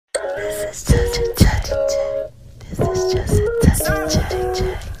is just a touch. This is just a touch.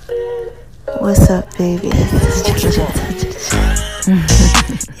 What's up, baby? This is just a touch.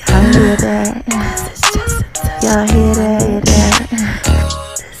 Y'all hear that? Y'all hear that?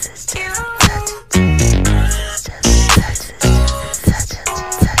 This is just a touch.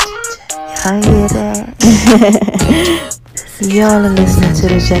 Y'all hear that? Y'all are listening to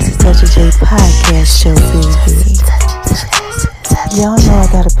the Just a Touch of J podcast show, baby. Y'all know I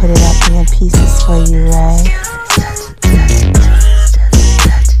gotta put it out there in pieces for you, right?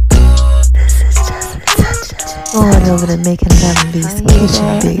 Going over to making lemon beats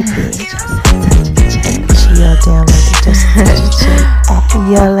kitchen, baby. She y'all down like the Just a Touch of J.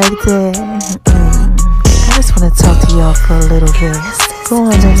 Y'all like that? I just wanna talk to y'all for a little bit. Go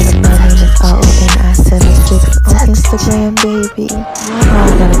on over to my name is RONI76 on Instagram, baby. Y'all know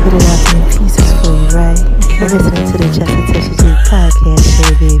I gotta put it out there in pieces for you, right? You're listening to the Just a Touch of J podcast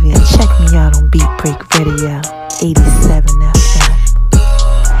show, baby. And check me out on Beat Break Radio, 87 FM.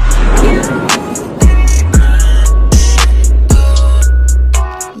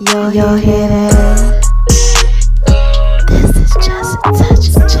 Y'all hear that? This is Just a Touch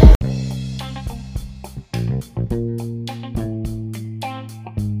of J.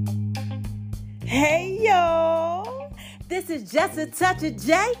 Hey y'all, this is Just a Touch of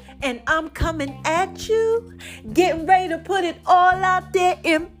J, and I'm coming at you, getting ready to put it all out there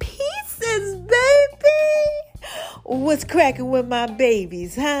in pieces, baby. What's cracking with my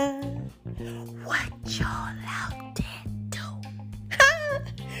babies, huh? What y'all out there doing? Huh?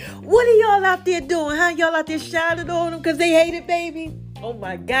 What are y'all out there doing, huh? Y'all out there shining on them because they hate it, baby? Oh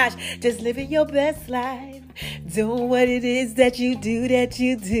my gosh, just living your best life. Doing what it is that you do.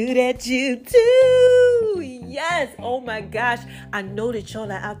 Yes. Oh my gosh. I know that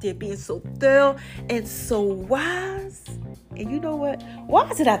y'all are out there being so thorough and so wise. And you know what?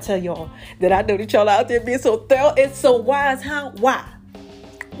 Why did I tell y'all that I know that y'all are out there being so thorough and so wise, huh? Why?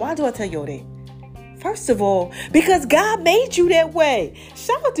 Why do I tell y'all that? First of all, because God made you that way.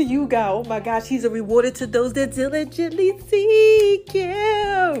 Shout out to you, God. Oh my gosh, he's a rewarder to those that diligently seek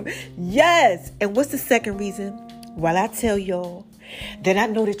him. Yes. And what's the second reason? Well, I tell y'all that I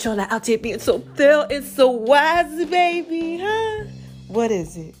know that y'all are out there being so thorough and so wise, baby, huh? What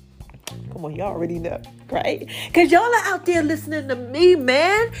is it? Come on, y'all already know, right? Because y'all are out there listening to me,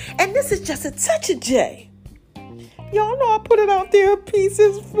 man. And this is Just a Touch of J. Y'all know I put it out there in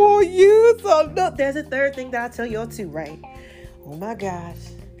pieces for you. So look, there's a third thing that I tell y'all too, right? Oh my gosh.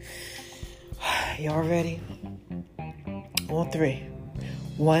 Y'all ready? On 3.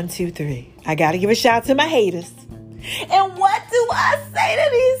 1, 2, 3. I gotta give a shout out to my haters. And what do I say to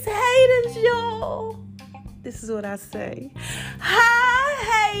these haters, y'all? This is what I say.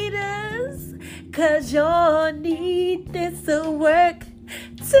 Hi, haters. Cause y'all need this to work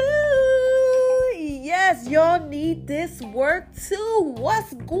too. Yes, y'all need this work too.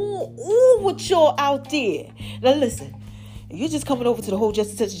 What's going on with y'all out there? Now listen, if you're just coming over to the whole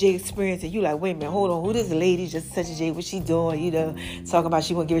Just a Touch of J experience and you like, wait a minute, hold on, who this lady Just a Touch of J, what she doing? You know, talking about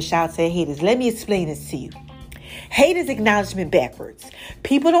she want to give a shout out to her haters. Let me explain this to you. Haters acknowledgement backwards.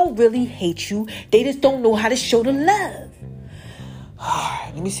 People don't really hate you. They just don't know how to show the love.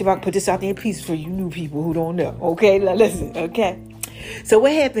 Let me see if I can put this out there in pieces for you new people who don't know. Okay, now listen, okay? So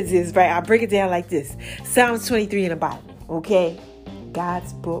what happens is, right, I break it down like this. Psalms 23 in the Bible, okay?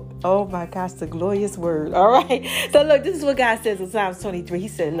 God's book. Oh my gosh, the glorious word. All right. So look, this is what God says in Psalms 23. He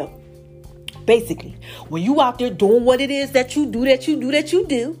said, look, basically, when you out there doing what it is that you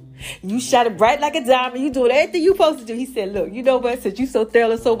do, you shine it bright like a diamond, you doing everything you supposed to do. He said, look, you know what? Since you so thorough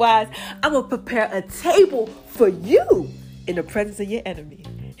and so wise, I'm going to prepare a table for you in the presence of your enemy.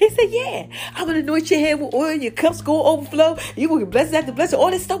 He said, yeah, I'm going to anoint your head with oil, your cups go overflow, you will get blessed after blessing,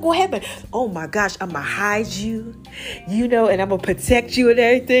 all this stuff going to happen. Oh my gosh, I'm going to hide you, you know, and I'm going to protect you and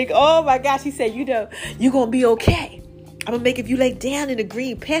everything. Oh my gosh, he said, you know, you're going to be okay. I'm going to make if you lay down in the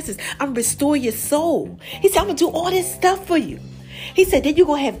green pastures, I'm going to restore your soul. He said, I'm going to do all this stuff for you. He said, then you're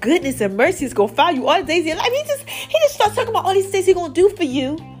going to have goodness and mercy is going to follow you all the days of your life. He just starts talking about all these things he's going to do for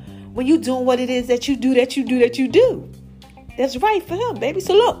you when you're doing what it is that you do. That's right for him, baby.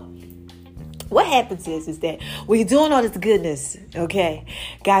 So look, what happens is that when you're doing all this goodness, okay,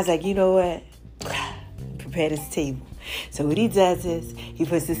 God's like, you know what? Prepare this table. So what he does is he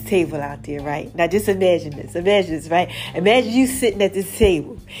puts this table out there, right? Now just imagine this, right? Imagine you sitting at this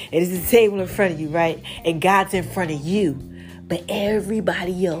table and there's a table in front of you, right? And God's in front of you, but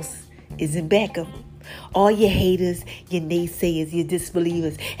everybody else is in back of him. All your haters, your naysayers, your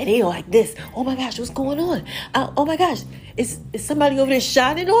disbelievers, and they are like this. Oh my gosh, what's going on? Oh my gosh, is somebody over there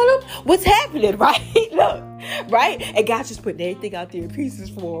shining on them? What's happening, right? Look, right? And God's just putting everything out there in pieces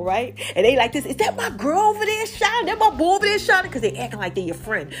for them, right? And they like this, is that my girl over there shining? That my boy over there shining? Because they acting like they're your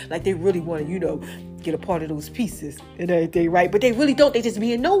friend. Like they really want to, get a part of those pieces and everything, right? But they really don't. They just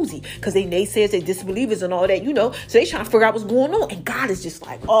being nosy because they naysayers, they disbelievers and all that, so they trying to figure out what's going on. And God is just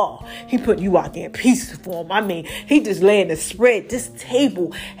like, oh, he putting you out there in pieces for him. I mean, he just laying the spread. This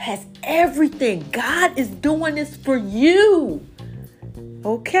table has everything. God is doing this for you.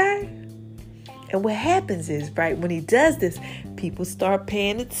 Okay? And what happens is, right, when he does this, people start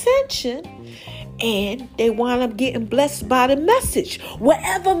paying attention and they wind up getting blessed by the message.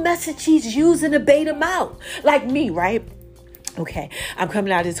 Whatever message he's using to bait them out. Like me, right? Okay, I'm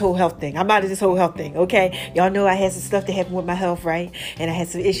coming out of this whole health thing. Okay? Y'all know I had some stuff that happened with my health, right? And I had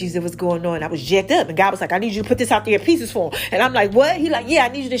some issues that was going on. I was jacked up. And God was like, I need you to put this out there in pieces for him. And I'm like, what? He like, yeah, I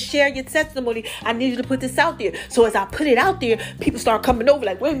need you to share your testimony. I need you to put this out there. So as I put it out there, people start coming over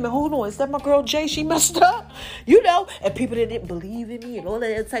like, wait a minute, hold on. Is that my girl Jay? She messed up? And people that didn't believe in me and all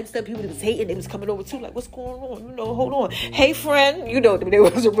that type of stuff. People that was hating, they was coming over too. Like, what's going on? Hold on. Hey, friend. They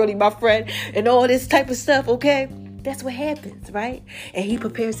wasn't really my friend and all this type of stuff, okay? That's what happens, right? And he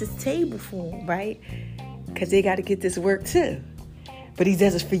prepares his table for them, right? Because they got to get this work too. But he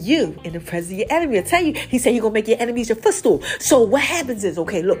does it for you in the presence of your enemy. I tell you, he said you're going to make your enemies your footstool. So what happens is,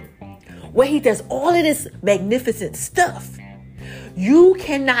 okay, look, when he does all of this magnificent stuff, you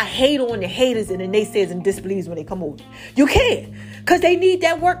cannot hate on the haters and the naysayers and disbelievers when they come over. You can't. Because they need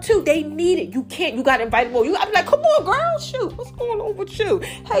that work too. They need it. You can't. You got to invite them over. I'm like, come on, girl. Shoot. What's going on with you?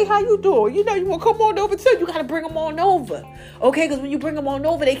 Hey, how you doing? You want to come on over too. You got to bring them on over. Okay? Because when you bring them on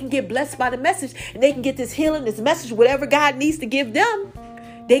over, they can get blessed by the message. And they can get this healing, this message, whatever God needs to give them.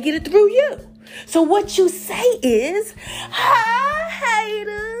 They get it through you. So what you say is, hi,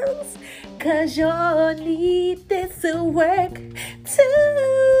 haters. Because y'all need this work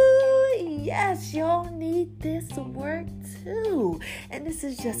too. Yes, y'all need this work too. And this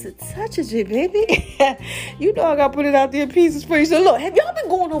is just a touch of it, baby. I got to put it out there in pieces for you. So look, have y'all been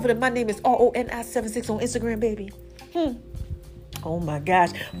going over to My Name is RONI76 on Instagram, baby? Oh my gosh.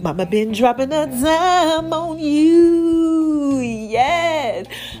 Mama been dropping a dime on you. Yes.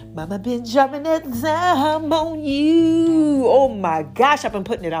 Mama been dropping that dime on you. Oh my gosh. I've been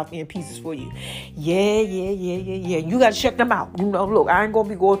putting it out there in pieces for you. Yeah. You got to check them out. Look, I ain't going to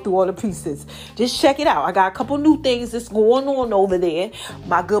be going through all the pieces. Just check it out. I got a couple new things that's going on over there.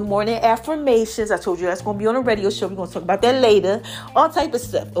 My good morning affirmations. I told you that's going to be on a radio show. We're going to talk about that later. All type of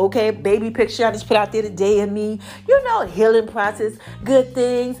stuff. Okay. Baby picture I just put out there today of me. Healing process. Good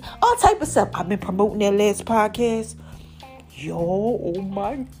things. All type of stuff. I've been promoting that last podcast. Yo, oh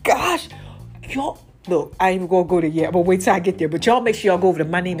my gosh. Yo, look, I ain't even going to go there yet. I'm going to wait till I get there. But y'all make sure y'all go over to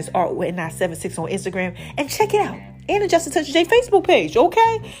My Name is RONI76 on Instagram and check it out. And the Just a Touch of J Facebook page,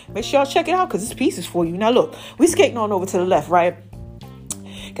 okay? Make sure y'all check it out because this piece is for you. Now look, we skating on over to the left, right?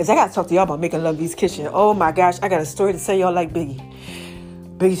 Because I got to talk to y'all about Making Love V's Kitchen. Oh my gosh, I got a story to tell y'all like Biggie.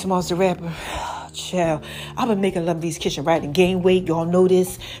 Biggie Smalls the rapper. Child, I've been making Love V's Kitchen, right? And gain weight, y'all know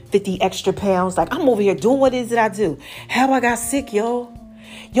this, 50 extra pounds. Like, I'm over here doing what it is that I do. How I got sick, y'all.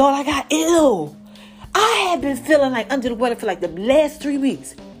 I got ill. I have been feeling like under the weather for like the last 3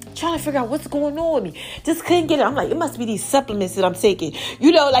 weeks. Trying to figure out what's going on with me. Just couldn't get it. I'm like, it must be these supplements that I'm taking.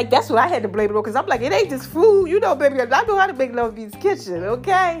 That's what I had to blame it on. Because I'm like, it ain't just food. Baby, I know how to make Love V's Kitchen,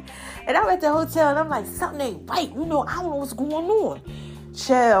 okay? And I'm at the hotel and I'm like, something ain't right. I don't know what's going on.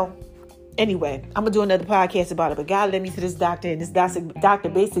 Child. Anyway, I'm going to do another podcast about it. But God led me to this doctor. And this doctor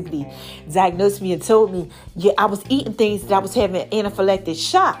basically diagnosed me and told me, I was eating things that I was having anaphylactic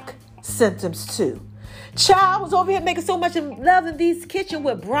shock symptoms to. Child, I was over here making so much of Love V's Kitchen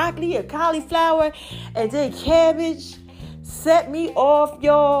with broccoli and cauliflower and then cabbage. Set me off,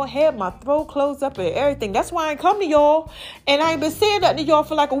 y'all. Had my throat closed up and everything. That's why I ain't come to y'all. And I ain't been saying nothing to y'all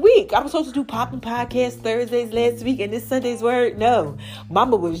for like a week. I was supposed to do popping podcast Thursdays last week and this Sunday's word. No.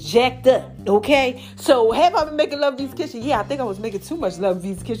 Mama was jacked up. Okay? So have I been making Love V's Kitchen? Yeah, I think I was making too much Love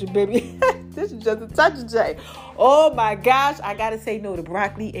V's Kitchen, baby. This is just a touch of J. Oh my gosh. I gotta say no to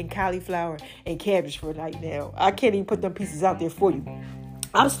broccoli and cauliflower and cabbage for right now. I can't even put them pieces out there for you.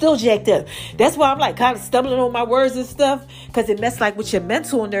 I'm still jacked up. That's why I'm like kind of stumbling on my words and stuff. Because it messes like with your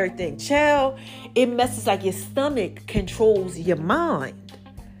mental and everything. Child, it messes like your stomach controls your mind.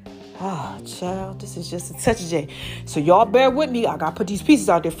 Child, this is just a touch of J. So y'all bear with me. I got to put these pieces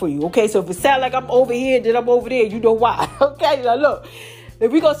out there for you. Okay, so if it sounds like I'm over here, then I'm over there. You know why. Okay, now look.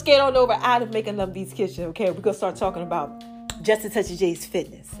 If we're going to skate on over out of Making Love V's Kitchen. Okay, we're going to start talking about Just a Touch of J's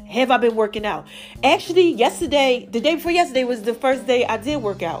fitness. Have I been working out? Actually, the day before yesterday was the first day I did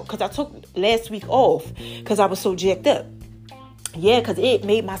work out because I took last week off because I was so jacked up. Yeah, because it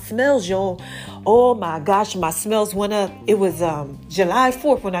made my smells, y'all, Oh my gosh, my smells went up. It was July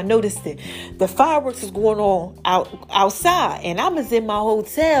 4th when I noticed it. The fireworks was going on outside, and I was in my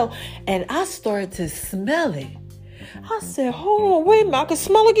hotel, and I started to smell it. I said, hold on, wait a minute, I can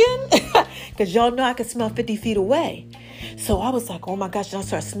smell again? Because y'all know I can smell 50 feet away. So I was like, oh my gosh, and I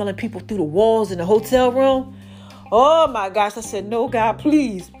started smelling people through the walls in the hotel room. Oh my gosh, I said, no, God,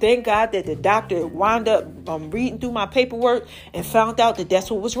 please. Thank God that the doctor wound up reading through my paperwork and found out that that's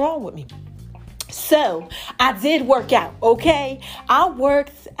what was wrong with me. So I did work out, okay? I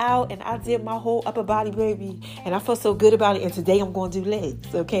worked out and I did my whole upper body, baby. And I felt so good about it. And today I'm going to do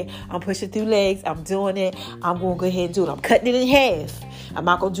legs, okay? I'm pushing through legs. I'm doing it. I'm going to go ahead and do it. I'm cutting it in half. I'm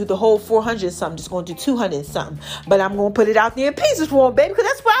not going to do the whole 400 something. Just going to do 200 something. But I'm going to put it out there in pieces for them, baby, because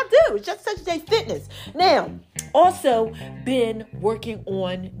that's what I do. It's Just Touch J Fitness. Now, also been working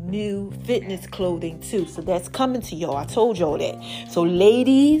on new fitness clothing too. So that's coming to y'all. I told y'all that. So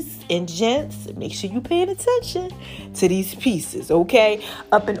ladies and gents, make sure you paying attention to these pieces, okay?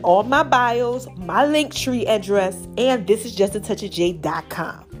 Up in all my bios, my Linktree address, and this is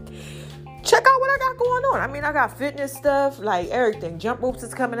justatouchofj.com. Check out what I got going on. I mean, I got fitness stuff, like everything. Jump ropes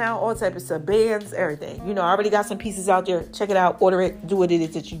is coming out, all types of stuff, bands, everything. You know, I already got some pieces out there. Check it out, order it, do what it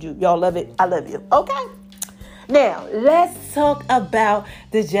is that you do. Y'all love it. I love you. Okay? Now, let's talk about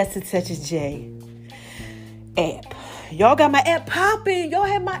the Just a Touch of J app. Y'all got my app popping. Y'all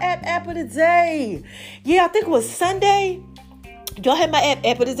had my app of the day. Yeah, I think it was Sunday. Y'all had my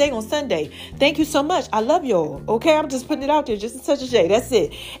app of the day on Sunday. Thank you so much. I love y'all. Okay, I'm just putting it out there. Just a touch of J. That's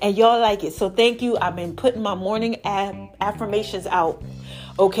it. And y'all like it. So thank you. I've been putting my morning affirmations out,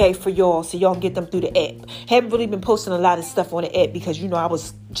 okay, for y'all, so y'all can get them through the app. Haven't really been posting a lot of stuff on the app because, you know, I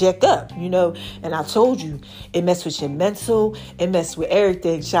was jacked up, you know, and I told you it messed with your mental, it messed with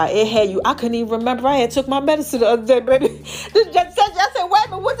everything, child. It had you, I couldn't even remember I had took my medicine the other day, baby. I said, wait a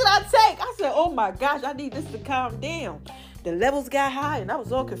minute, what did I take? I said, oh my gosh, I need this to calm down. The levels got high and I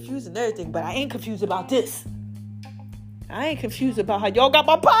was all confused and everything, but I ain't confused about this. I ain't confused about how y'all got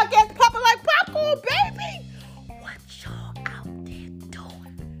my podcast popping like popcorn, baby. What y'all out there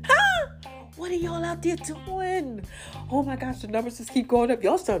doing? Huh? What are y'all out there doing? Oh my gosh, the numbers just keep going up.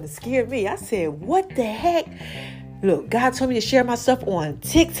 Y'all starting to scare me. I said, what the heck? Look, God told me to share my stuff on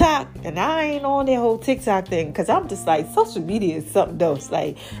TikTok, and I ain't on that whole TikTok thing because I'm just like, social media is something else.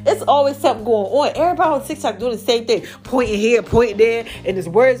 Like, it's always something going on. Everybody on TikTok doing the same thing, pointing here, pointing there, and his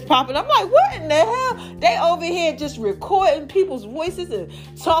words popping. I'm like, what in the hell? They over here just recording people's voices and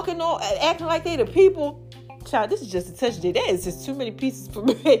talking on, and acting like they the people. Child, this is just a touch day. That is just too many pieces for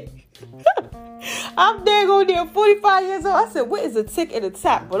me. I'm dang on there, 45 years old. I said, what is a tick and a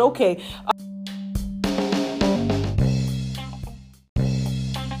tap? But okay.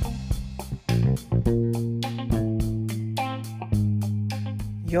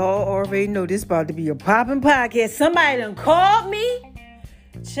 Y'all already know this about to be a popping podcast. Somebody done called me.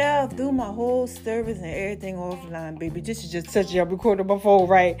 Child, threw my whole service and everything offline, baby. This is just touch. I'm recording my phone,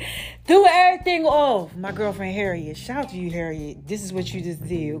 right? Threw everything off. My girlfriend, Harriet. Shout out to you, Harriet. This is what you just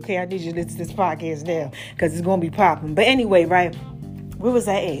did, okay? I need you to listen to this podcast now because it's going to be popping. But anyway, right? Where was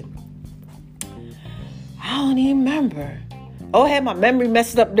I at? I don't even remember. Oh, I had my memory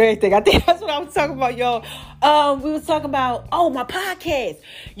messed up and everything. I think that's what I was talking about, y'all. We was talking about, my podcast.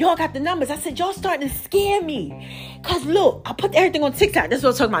 Y'all got the numbers. I said, y'all starting to scare me. Because, look, I put everything on TikTok. That's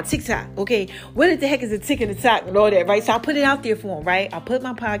what I'm talking about, TikTok, okay? What the heck is a tick and a tock and all that, right? So I put it out there for them, right? I put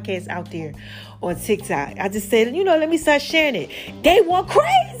my podcast out there on TikTok. I just said, let me start sharing it. They went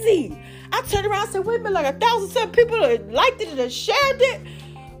crazy. I turned around and said, wait a minute, like 1,000 people that liked it and that shared it.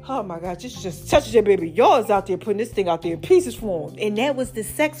 Oh my gosh, this is just touching your baby. Y'all is out there putting this thing out there in pieces for them. And that was the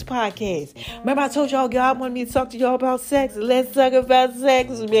sex podcast. Remember I told y'all God wanted me to talk to y'all about sex? Let's talk about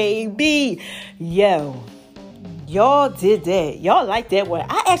sex, baby. Yo, y'all did that. Y'all like that one.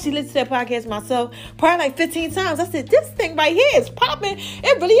 I actually listened to that podcast myself probably like 15 times. I said, this thing right here is popping.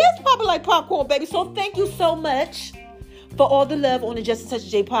 It really is popping like popcorn, baby. So thank you so much for all the love on the Just a Touch of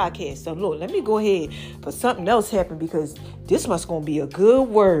J podcast. So, look, let me go ahead for something else happen because this must going to be a good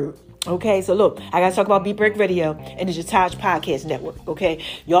word. Okay, so look, I got to talk about Beat Break Radio and the Jataj Podcast Network. Okay,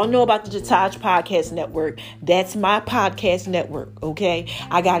 y'all know about the Jataj Podcast Network. That's my podcast network. Okay,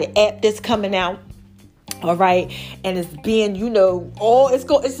 I got an app that's coming out. All right. And it's being,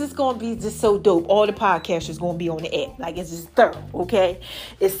 it's just going to be just so dope. All the podcasters going to be on the app. Like, it's just thorough. Okay.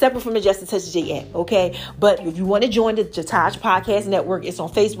 It's separate from the Just a Touch of J app. Okay. But if you want to join the Jataj Podcast Network, it's on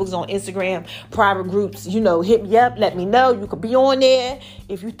Facebook, it's on Instagram, private groups, hit me up. Let me know. You could be on there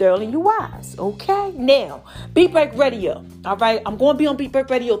if you thoroughly you wise. Okay. Now, Beat Break Radio. All right. I'm going to be on Beat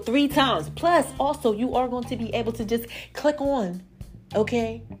Break Radio 3 times. Plus, also, you are going to be able to just click on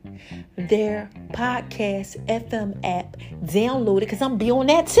okay? Their podcast FM app. Download it, because I'm be on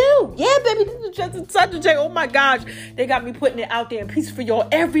that too. Yeah, baby, this is Just a Touch of J. Oh my gosh, they got me putting it out there in pieces for y'all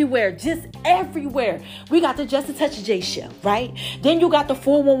everywhere, just everywhere. We got the Just a Touch of J show, right? Then you got the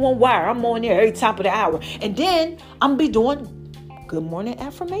 411 Wire. I'm on there every top of the hour. And then I'm be doing Good Morning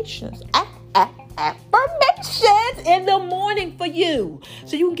Affirmations. Affirmations in the morning for you,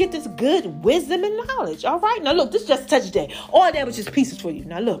 so you can get this good wisdom and knowledge. All right, now look, this is Just a Touch of J. All that was just pieces for you.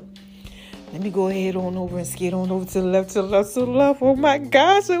 Now look, let me go ahead on over and skate on over to the left, to the left, to the left. Oh my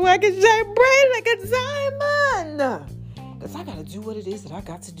gosh, so I can shine bright like a diamond, because I gotta do what it is that I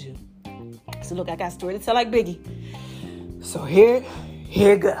got to do. So look, I got a story to tell like Biggie. So here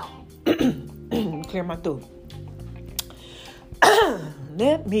go. Clear my throat.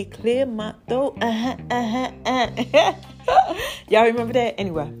 Let me clear my throat. Y'all remember that?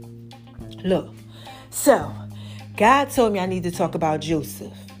 Anyway, look. So, God told me I need to talk about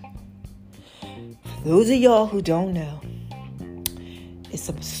Joseph. For those of y'all who don't know, it's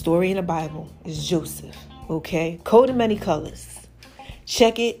a story in the Bible. It's Joseph. Okay? Coat of many colors.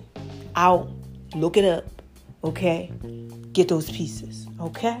 Check it out. Look it up. Okay? Get those pieces.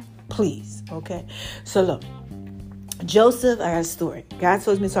 Okay? Please. Okay? So, look. Joseph, I got a story. God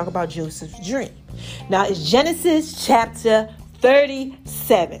told me to talk about Joseph's dream. Now, it's Genesis chapter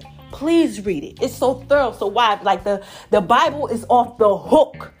 37. Please read it. It's so thorough, so wide. Like the Bible is off the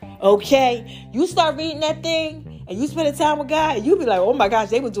hook. Okay? You start reading that thing and you spend time with God, and you be like, oh my gosh,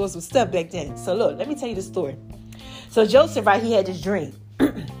 they were doing some stuff back then. So look, let me tell you the story. So Joseph, right, he had this dream.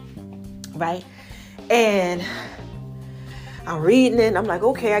 Right? And I'm reading it, and I'm like,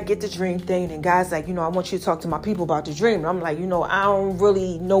 okay, I get the dream thing. And God's like, I want you to talk to my people about the dream. And I'm like, I don't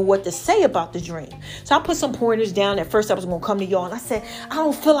really know what to say about the dream. So I put some pointers down. At first, I was going to come to y'all, and I said, I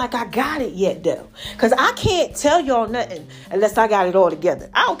don't feel like I got it yet, though. Because I can't tell y'all nothing unless I got it all together.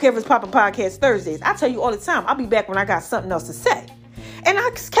 I don't care if it's Papa Podcast Thursdays. I tell you all the time, I'll be back when I got something else to say. And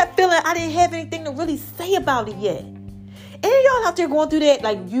I just kept feeling I didn't have anything to really say about it yet. Any of y'all out there going through that,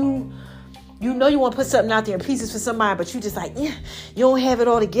 like you know you want to put something out there in pieces for somebody, but you just like, you don't have it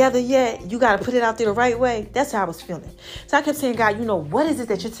all together yet. You got to put it out there the right way. That's how I was feeling. So I kept saying, God, what is it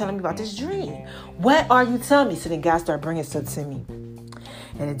that you're telling me about this dream? What are you telling me? So then God started bringing stuff to me.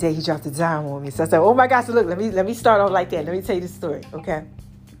 And the day he dropped the dime on me. So I said, oh my gosh, so look, let me start off like that. Let me tell you the story, okay?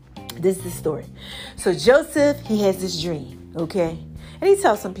 This is the story. So Joseph, he has this dream, okay? And he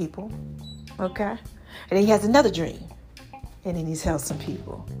tells some people, okay? And then he has another dream. And then he tells some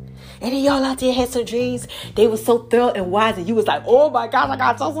people. And then y'all out there had some dreams. They were so thorough and wise. And you was like, oh my gosh, I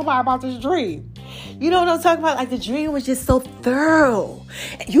got to tell somebody about this dream. You know what I'm talking about? Like the dream was just so thorough.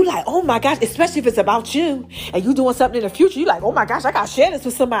 And you like, oh my gosh, especially if it's about you. And you doing something in the future. You like, oh my gosh, I got to share this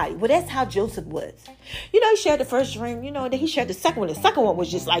with somebody. Well, that's how Joseph was. He shared the first dream, and then he shared the second one. The second one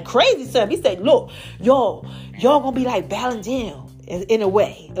was just like crazy stuff. He said, look, y'all going to be like bowing down in a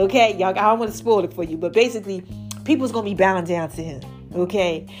way. Okay? Y'all, I don't want to spoil it for you. But basically, people's going to be bowing down to him.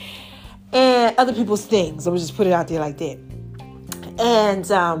 Okay? And other people's things. I'm just put it out there like that.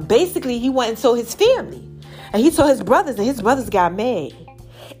 And basically, he went and told his family. And he told his brothers, and his brothers got mad.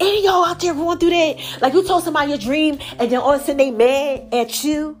 Any of y'all out there going through that? Like you told somebody your dream, and then all of a sudden they mad at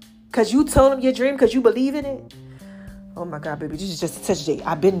you because you told them your dream because you believe in it? Oh my God, baby, this is just a touch day.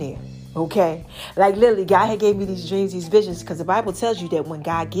 I've been there. Okay? Like literally, God had gave me these dreams, these visions, because the Bible tells you that when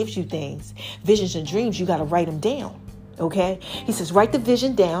God gives you things, visions and dreams, you got to write them down. Okay? He says, write the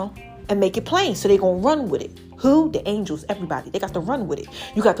vision down and make it plain. So they're going to run with it. Who? The angels, everybody. They got to run with it.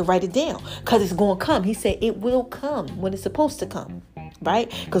 You got to write it down because it's going to come. He said it will come when it's supposed to come.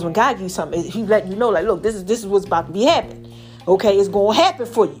 Right? Because when God gives you something, he let you know, like, look, this is what's about to be happening. Okay, it's going to happen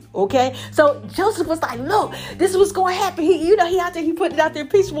for you. Okay, so Joseph was like, look, this is what's going to happen. He out there, he put it out there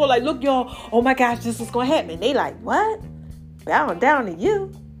peaceful, like, look, y'all, oh my gosh, this is going to happen. And they like, what? Bowing down to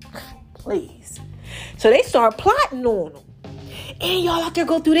you? Please. So they start plotting on him. And y'all out there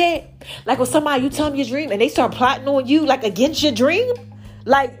go through that? Like when somebody, you tell them your dream and they start plotting on you, like against your dream?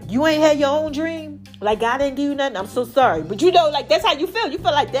 Like you ain't had your own dream? Like God didn't give you nothing? I'm so sorry. But like that's how you feel. You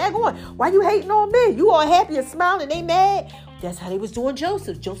feel like, daggone, why you hating on me? You all happy and smiling, they mad? That's how they was doing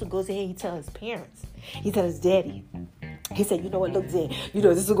Joseph. Joseph goes ahead and he tells his parents. He tells his daddy. He said, you know what, look, Dad,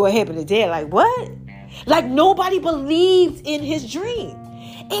 this is going to happen to Dad. Like, what? Like nobody believed in his dream.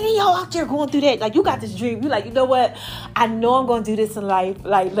 Any of y'all out there going through that? Like, you got this dream. You like, you know what? I know I'm going to do this in life.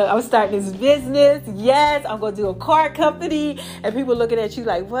 Like, look, I'm starting this business. Yes, I'm going to do a car company. And people looking at you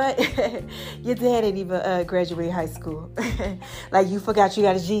like, what? Your dad didn't even graduate high school. Like, you forgot you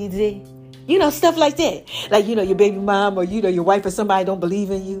got a GED. Stuff like that. Like, your baby mom or, your wife or somebody don't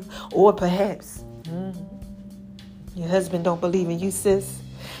believe in you. Or perhaps, Your husband don't believe in you, sis.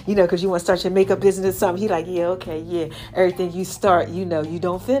 Because you want to start your makeup business or something. He like, yeah, okay, yeah. Everything you start, you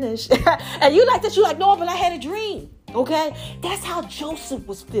don't finish. And you like that. You like, no, but I had a dream. Okay? That's how Joseph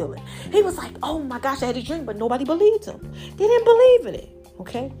was feeling. He was like, oh my gosh, I had a dream, but nobody believed him. They didn't believe in it.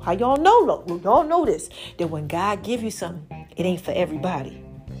 Okay? How y'all know, though? Y'all know this. That when God give you something, it ain't for everybody.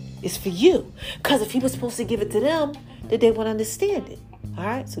 It's for you. Because if he was supposed to give it to them, then they wouldn't understand it. All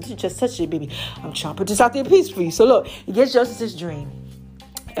right? So this is just such a baby. I'm trying to put this out there in peace for you. So look, he gets Joseph this dream.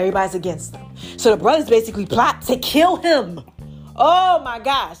 Everybody's against him. So the brothers basically plot to kill him. Oh my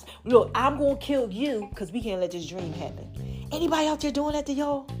gosh. Look, I'm going to kill you because we can't let this dream happen. Anybody out there doing that to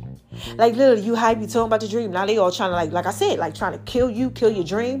y'all? Like literally, you hype, you talking about the dream. Now they all trying to like I said, like trying to kill you, kill your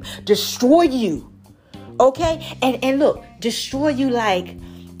dream, destroy you. Okay? And look, destroy you like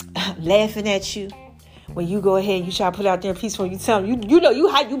laughing at you. When you go ahead and you try to put out there peaceful, you tell them, you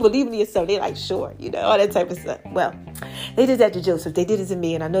hype, you believe in yourself. They're like, sure, all that type of stuff. Well, they did that to Joseph. They did it to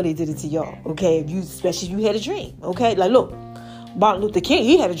me, and I know they did it to y'all, okay? Especially if you had a dream, okay? Like, look, Martin Luther King,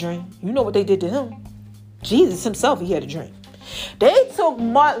 he had a dream. You know what they did to him. Jesus himself, he had a dream. They took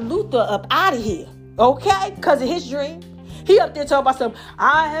Martin Luther up out of here, okay? Because of his dream. He up there talking about something,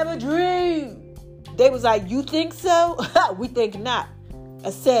 I have a dream. They was like, you think so? We think not.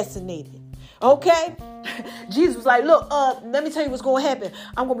 Assassinated. Okay? Jesus was like, look, let me tell you what's going to happen.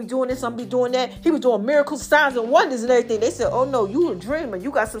 I'm going to be doing this. I'm going to be doing that. He was doing miracles, signs, and wonders and everything. They said, oh, no, you a dreamer.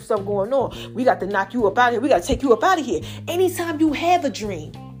 You got some stuff going on. We got to knock you up out of here. We got to take you up out of here. Anytime you have a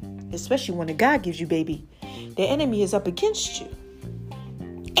dream, especially when God gives you, baby, the enemy is up against you.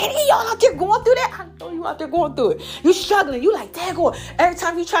 Any of y'all out there going through that? I know you out there going through it. You struggling. You like, daggone. Every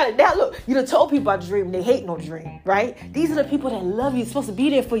time you try to, now look, you done told people about the dream and they hate no dream, right? These are the people that love you, supposed to be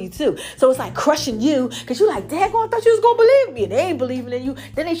there for you too. So it's like crushing you because you like, daggone, I thought you was going to believe me. And they ain't believing in you.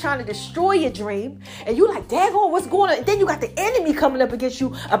 Then they trying to destroy your dream. And you like, daggone, what's going on? And then you got the enemy coming up against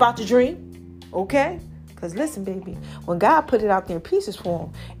you about the dream. Okay? Because listen, baby, when God put it out there in pieces for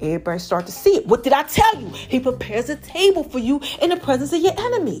him, everybody start to see it. What did I tell you? He prepares a table for you in the presence of your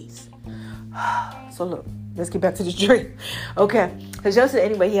enemies. So look, let's get back to this dream. Okay. Because Joseph,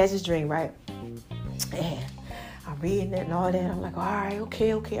 anyway, he has his dream, right? And I'm reading it and all that. I'm like, all right,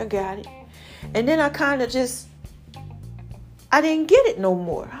 okay, I got it. And then I kind of I didn't get it no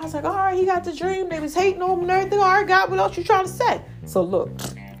more. I was like, all right, he got the dream. They was hating on him and everything. All right, God, what else you trying to say? So look.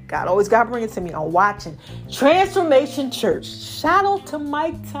 God always got to bring it to me. I'm watching Transformation Church. Shout out to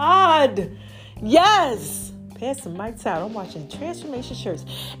Mike Todd. Yes. Pastor Mike Todd. I'm watching Transformation Church.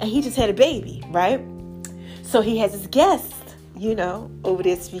 And he just had a baby, right? So he has his guest, over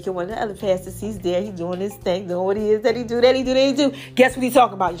there speaking. One of the other pastors, he's there. He's doing his thing, doing what he is that he do. Guess what he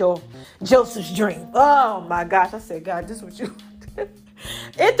talking about, y'all? Joseph's dream. Oh, my gosh. I said, God, this is what you...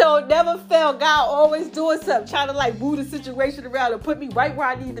 It don't never fail. God always doing something, trying to like move the situation around and put me right where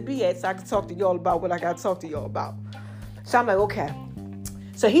I need to be at so I can talk to y'all about what I got to talk to y'all about. So I'm like, okay.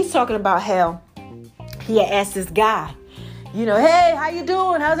 So he's talking about how he had asked this guy, hey, how you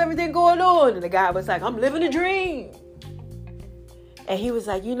doing? How's everything going on? And the guy was like, I'm living a dream. And he was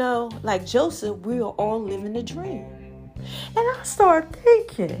like, like Joseph, we are all living a dream. And I started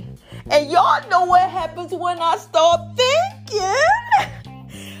thinking, and y'all know what happens when I start thinking.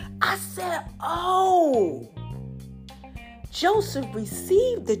 I said, oh, Joseph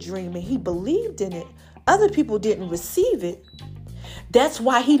received the dream and he believed in it. Other people didn't receive it. That's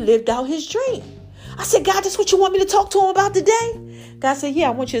why he lived out his dream. I said, God, that's what you want me to talk to him about today? God said, yeah,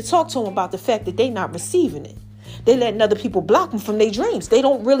 I want you to talk to him about the fact that they're not receiving it. They letting other people block them from their dreams. They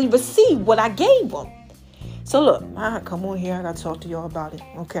don't really receive what I gave them. So look, I come on here. I got to talk to y'all about it.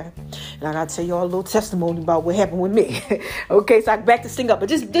 Okay. And I got to tell y'all a little testimony about what happened with me. Okay. So I back this thing up, but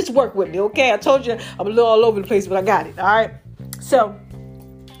just work with me. Okay. I told you I'm a little all over the place, but I got it. All right. So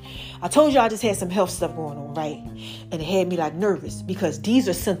I told you I just had some health stuff going on, right? And it had me like nervous because these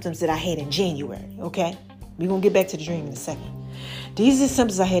are symptoms that I had in January. Okay. We're going to get back to the dream in a second. These are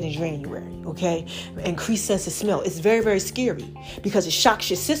symptoms I had in January, okay? Increased sense of smell. It's very, very scary because it shocks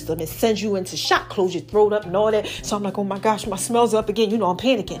your system. It sends you into shock, close your throat up and all that. So I'm like, oh my gosh, my smell's up again. I'm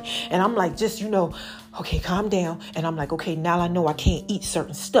panicking. And I'm like, just, okay, calm down. And I'm like, okay, now I know I can't eat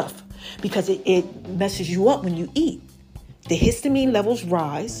certain stuff because it messes you up when you eat. The histamine levels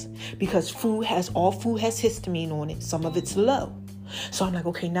rise because all food has histamine on it. Some of it's low. So I'm like,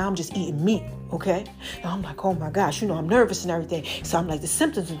 okay, now I'm just eating meat, okay? Now I'm like, oh my gosh, I'm nervous and everything. So I'm like, the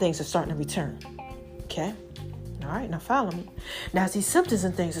symptoms and things are starting to return, okay? All right, now follow me. Now as these symptoms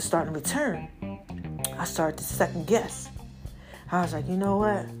and things are starting to return, I started to second guess. I was like, you know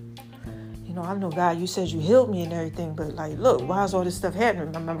what? I know, God, you said you healed me and everything, but like, look, why is all this stuff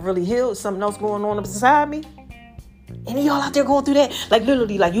happening? Am I really healed? Is something else going on inside me? Any of y'all out there going through that? Like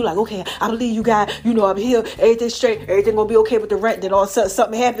literally, like you like, okay, I believe you got, I'm here, everything's straight, everything gonna be okay with the rent. Then all of a sudden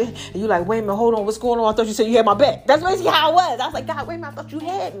something happened, and you like, wait a minute, hold on, what's going on? I thought you said you had my back. That's basically how it was. I was like, God, wait a minute, I thought you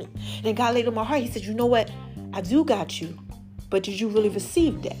had me. And then God laid on my heart. He said, you know what? I do got you, but did you really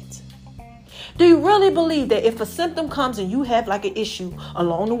receive that? Do you really believe that if a symptom comes and you have like an issue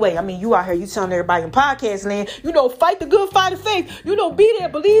along the way, I mean, you out here, you telling everybody in podcast land, fight the good fight of faith, be there,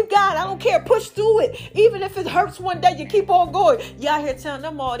 believe God, I don't care, push through it. Even if it hurts one day, you keep on going. You out here telling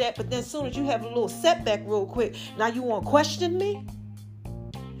them all that, but then as soon as you have a little setback real quick, now you want to question me?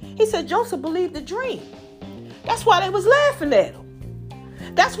 He said Joseph believed the dream. That's why they was laughing at him.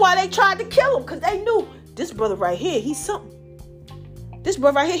 That's why they tried to kill him, because they knew this brother right here, he's something. This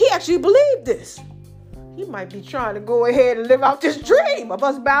brother right here, he actually believed this. He might be trying to go ahead and live out this dream of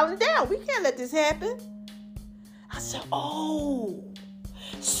us bowing down. We can't let this happen. I said, oh.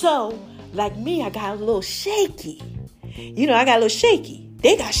 So, like me, I got a little shaky. I got a little shaky.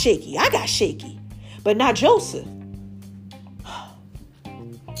 They got shaky. I got shaky. But not Joseph.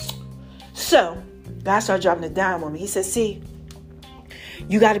 So, God started dropping a dime on me. He said, see,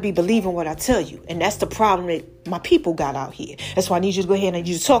 you got to be believing what I tell you. And that's the problem that my people got out here. That's why I need you to go ahead and I need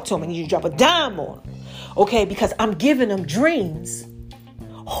you to talk to them. I need you to drop a dime on them. Okay? Because I'm giving them dreams,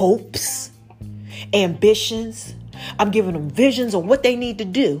 hopes, ambitions. I'm giving them visions of what they need to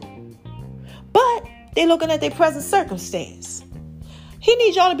do. But they're looking at their present circumstance. He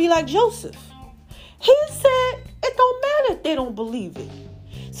needs y'all to be like Joseph. He said it don't matter if they don't believe it.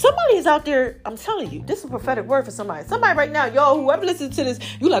 Somebody is out there, I'm telling you, this is a prophetic word for somebody. Somebody right now, y'all, whoever listens to this,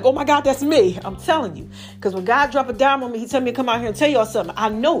 you like, oh my God, that's me. I'm telling you. Because when God drop a dime on me, he tell me to come out here and tell y'all something. I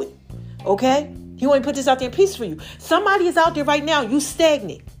know it. Okay? He only put this out there in peace for you. Somebody is out there right now, you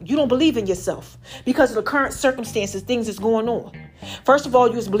stagnant. You don't believe in yourself because of the current circumstances, things that's going on. First of all,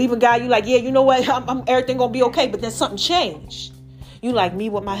 you was believing God. You like, yeah, you know what? Everything going to be okay. But then something changed. You like me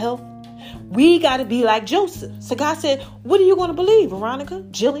with my health? We got to be like Joseph. So God said, what are you going to believe? Veronica,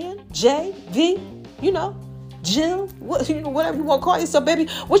 Jillian, Jay, V, Jill, whatever you want to call yourself, baby.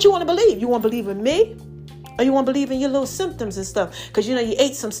 What you want to believe? You want to believe in me? Or you want to believe in your little symptoms and stuff? Because, you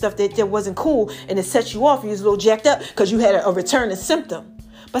ate some stuff that wasn't cool and it set you off. You was a little jacked up because you had a returning symptom.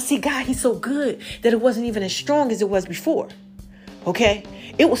 But see, God, he's so good that it wasn't even as strong as it was before. Okay?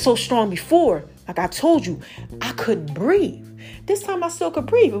 It was so strong before. Like I told you, I couldn't breathe. This time I still could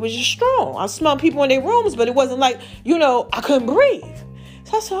breathe. It was just strong. I smelled people in their rooms, but it wasn't like, I couldn't breathe.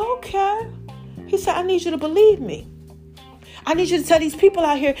 So I said, okay. He said, I need you to believe me. I need you to tell these people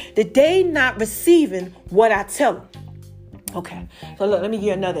out here that they not receiving what I tell them. Okay. So look, let me give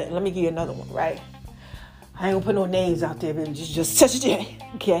you another one, right? I ain't gonna put no names out there, but just touch it.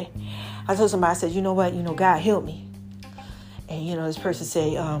 Okay. I told somebody, I said, you know what? God healed me. And, this person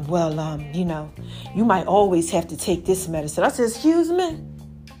say, you might always have to take this medicine. I said, excuse me?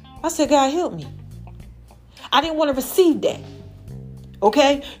 I said, God help me. I didn't want to receive that.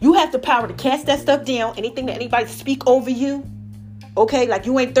 Okay? You have the power to cast that stuff down. Anything that anybody speak over you. Okay? Like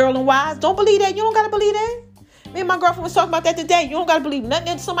you ain't thorough and wise. Don't believe that. You don't got to believe that. Me and my girlfriend was talking about that today. You don't got to believe nothing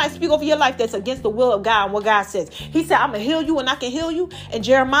that somebody speak over your life that's against the will of God and what God says. He said, I'm going to heal you and I can heal you. And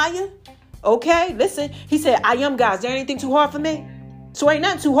Jeremiah, okay, listen, he said, I am God. Is there anything too hard for me? So ain't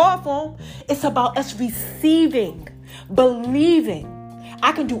nothing too hard for him. It's about us receiving, believing.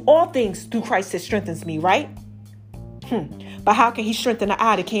 I can do all things through Christ that strengthens me, right? But how can he strengthen the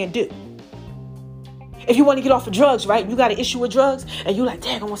eye that can't do? If you want to get off of drugs, right? You got an issue with drugs and you like,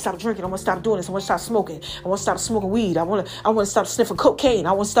 dang, I want to stop drinking. I want to stop doing this. I want to stop smoking. I want to stop smoking weed. I want to stop sniffing cocaine.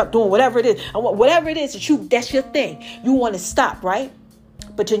 I want to stop doing whatever it is. Whatever it is that's your thing. You want to stop, right?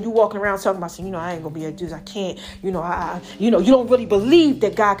 But then you walking around talking about, I ain't going to be able to do this. I can't, you don't really believe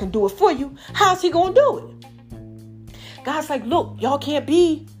that God can do it for you. How's he going to do it? God's like, look, y'all can't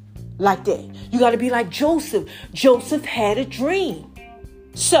be like that. You got to be like Joseph. Joseph had a dream.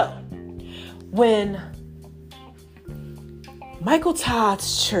 So when Michael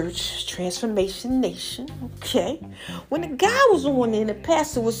Todd's church, Transformation Nation, okay, when the guy was on there and the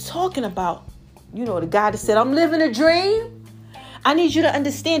pastor was talking about, the guy that said, I'm living a dream. I need you to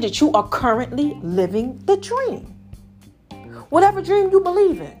understand that you are currently living the dream. Whatever dream you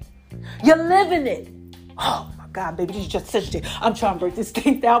believe in, you're living it. Oh my God, baby, this is just such a thing. I'm trying to break this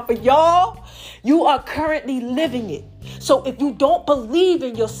thing down for y'all. You are currently living it. So if you don't believe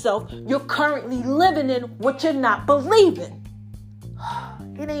in yourself, you're currently living in what you're not believing.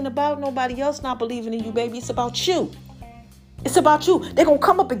 It ain't about nobody else not believing in you, baby. It's about you. It's about you. They're going to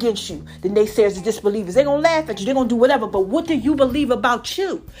come up against you. The naysayers, the disbelievers. They're going to laugh at you. They're going to do whatever. But what do you believe about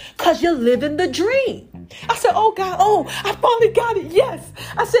you? Because you're living the dream. I said, oh God, I finally got it. Yes.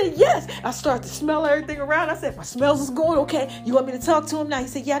 I said, yes. I started to smell everything around. I said, my smells is going okay. You want me to talk to him now? He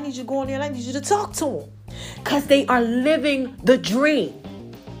said, yeah, I need you to go in there and I need you to talk to him. Because they are living the dream.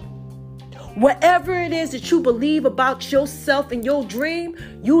 Whatever it is that you believe about yourself and your dream,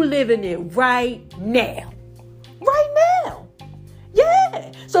 you living it right now. Right now.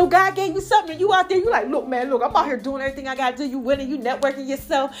 Yeah. So God gave you something and you out there, you like, look, man, I'm out here doing everything I got to do. You winning, you networking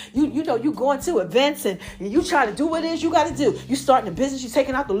yourself. You know, you going to events and you trying to do what it is you got to do. You starting a business, you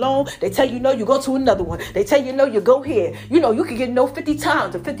taking out the loan. They tell you no, you go to another one. They tell you no, you go here. You know, you can get no 50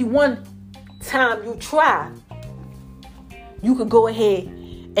 times. The 51 time you try, you can go ahead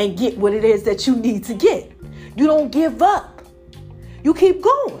and get what it is that you need to get. You don't give up. You keep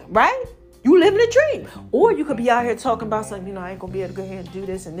going, right? You living a dream. Or you could be out here talking about something, you know, I ain't going to be able to go ahead and do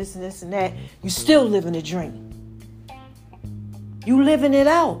this and this and this and that. You still living a dream. You living it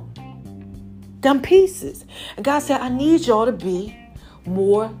out. Them pieces. And God said, I need y'all to be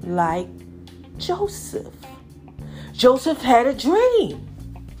more like Joseph. Joseph had a dream.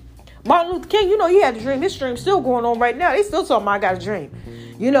 Martin Luther King, you know, he had a dream. His dream's still going on right now. They still talking about I got a dream.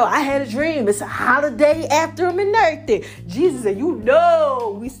 You know, I had a dream. It's a holiday after him and everything. Jesus said, you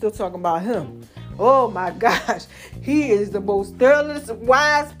know, we still talking about him. Oh my gosh. He is the most thorough,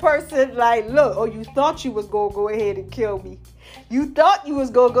 wise person. Like, look, you thought you was going to go ahead and kill me. You thought you was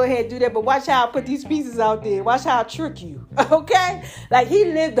going to go ahead and do that, but watch how I put these pieces out there. Watch how I trick you. Okay? Like, he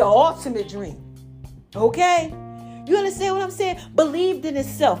lived the ultimate dream. Okay? You understand what I'm saying? Believed in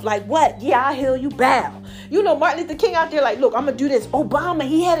himself. Like what? Yeah, I'll heal you. Bow. You know, Martin Luther King out there like, look, I'm going to do this. Obama,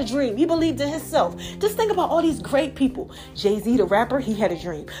 he had a dream. He believed in himself. Just think about all these great people. Jay-Z, the rapper, he had a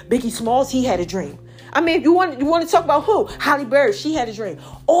dream. Biggie Smalls, he had a dream. I mean, you want to talk about who? Halle Berry, she had a dream.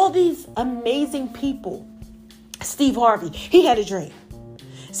 All these amazing people. Steve Harvey, he had a dream.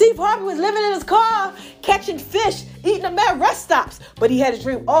 Steve Harvey was living in his car, catching fish, eating them at rest stops. But he had a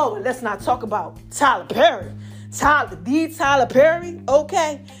dream. Oh, and let's not talk about Tyler Perry. Tyler Perry,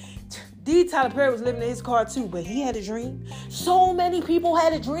 okay. Tyler Perry was living in his car too, but he had a dream. So many people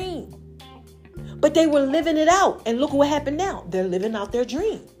had a dream. But they were living it out. And look what happened now. They're living out their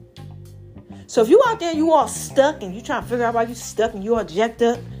dream. So if you out there, you all stuck and you trying to figure out why you stuck and you all jacked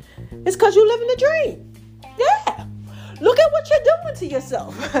up, it's because you living the dream. Yeah. Look at what you're doing to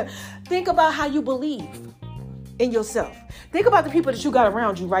yourself. Think about how you believe in yourself. Think about the people that you got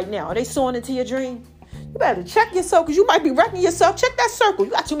around you right now. Are they sowing into your dream? You better check yourself because you might be wrecking yourself. Check that circle.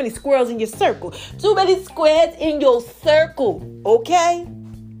 You got too many squirrels in your circle. Too many squares in your circle. Okay?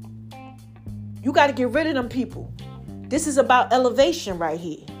 You got to get rid of them people. This is about elevation right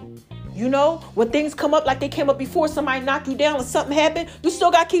here. You know, when things come up like they came up before, somebody knocked you down or something happened, you still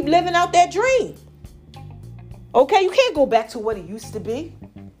got to keep living out that dream. Okay? You can't go back to what it used to be.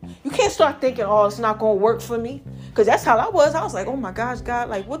 You can't start thinking, oh, it's not going to work for me. Because that's how I was. I was like, oh my gosh, God,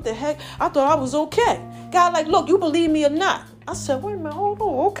 like, what the heck? I thought I was okay. God, like, look, you believe me or not? I said, wait a minute, hold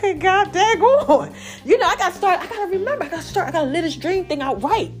on. Okay, God, daggone. You know, I got to remember, I got to live this dream thing out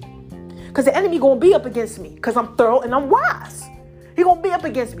right. Because the enemy going to be up against me. Because I'm thorough and I'm wise. He going to be up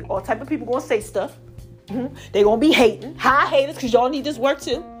against me. All type of people going to say stuff. They going to be hating. High haters, because y'all need this work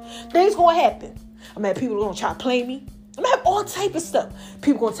too. Things going to happen. I mean, people going to try to play me. I'm going to have all type of stuff.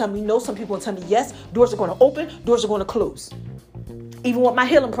 People going to tell me no. Some people going to tell me yes. Doors are going to open. Doors are going to close. Even with my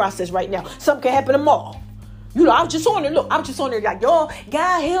healing process right now. Something can happen tomorrow. You know, I was just on there. Look, I was just on there like, y'all,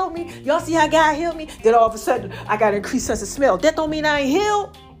 God healed me. Y'all see how God healed me? Then all of a sudden, I got an increased sense of smell. That don't mean I ain't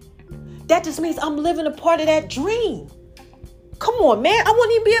healed. That just means I'm living a part of that dream. Come on, man. I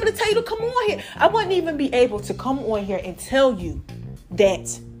wouldn't even be able to tell you to come on here. I wouldn't even be able to come on here and tell you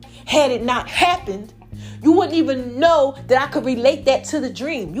that had it not happened, you wouldn't even know that I could relate that to the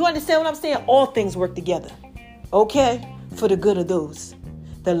dream. You understand what I'm saying? All things work together. Okay? For the good of those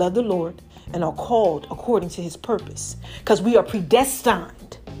that love the Lord and are called according to his purpose. Because we are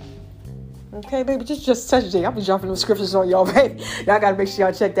predestined. Okay, baby? Just touch it. I'll be jumping those scriptures on y'all, baby. Y'all got to make sure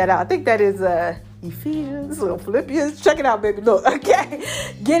y'all check that out. I think that is Ephesians or Philippians. Check it out, baby. Look, okay?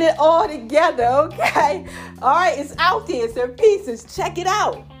 Get it all together, okay? All right? It's out there. It's in pieces. Check it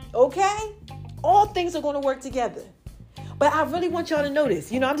out, okay? All things are going to work together. But I really want y'all to know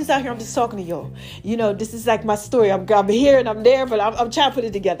this. You know, I'm just out here. I'm just talking to y'all. You know, this is like my story. I'm here and I'm there, but I'm trying to put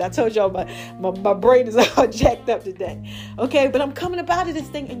it together. I told y'all my brain is all jacked up today. Okay, but I'm coming up out of this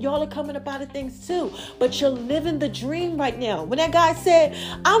thing and y'all are coming up out of things too. But you're living the dream right now. When that guy said,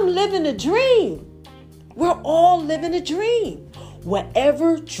 I'm living a dream. We're all living a dream.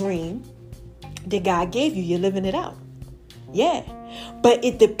 Whatever dream that God gave you, you're living it out. Yeah. But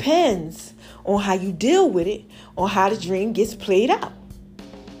it depends on how you deal with it, on how the dream gets played out.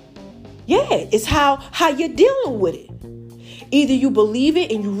 Yeah, it's how you're dealing with it. Either you believe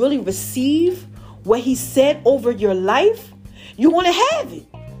it and you really receive what he said over your life, you're going to have it.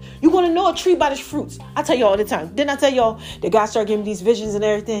 You're going to know a tree by its fruits. I tell you all the time. Didn't I tell y'all that God started giving me these visions and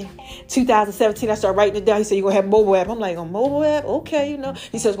everything? 2017, I started writing it down. He said, you're going to have a mobile app. I'm like, a mobile app? Okay, you know.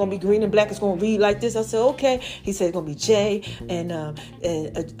 He said, it's going to be green and black. It's going to read like this. I said, okay. He said, it's going to be Jay and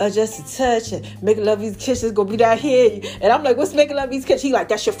Adjust a Touch and Making Love These Kisses. It's going to be down here. And I'm like, what's Making Love These Kisses? He like,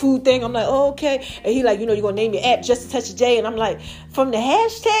 that's your food thing. I'm like, oh, okay. And he like, you know, you're going to name your app Just a Touch of Jay. And I'm like, from the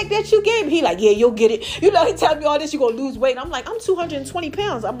hashtag that you gave me? He like, yeah, you'll get it. You know, he telling me all this, you're going to lose weight. And I'm like, I'm 220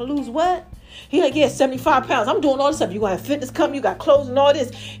 pounds. I'm going to lose what? He like, yeah, 75 pounds. I'm doing all this stuff. You going to have fitness company, you got clothes and all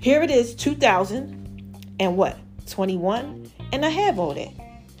this. Here it is, 2021, and I have all that.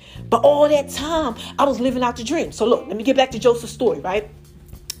 But all that time, I was living out the dream. So look, let me get back to Joseph's story, right?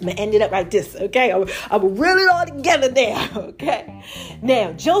 I'm going to end it up like this, okay? I'm reel it all together there, okay?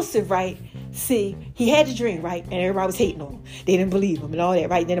 Now, Joseph, right? See, he had the dream, right? And everybody was hating on him. They didn't believe him and all that,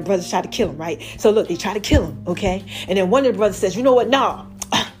 right? And then the brothers tried to kill him, right? So look, they tried to kill him, okay? And then one of the brothers says, you know what? Nah.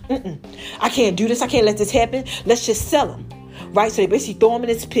 I can't do this. I can't let this happen. Let's just sell him. Right? So they basically throw him in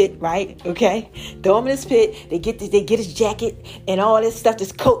this pit, right? Okay? Throw him in this pit. They get his jacket and all this stuff,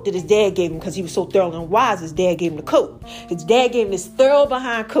 this coat that his dad gave him because he was so thorough and wise. His dad gave him the coat. His dad gave him this thorough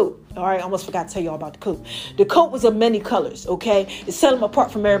behind coat. All right? I almost forgot to tell you all about the coat. The coat was of many colors, okay? To set him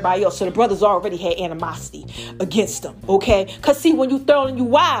apart from everybody else. So the brothers already had animosity against him, okay? Because see, when you thorough and you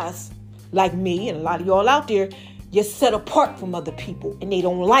wise, like me and a lot of y'all out there, you're set apart from other people and they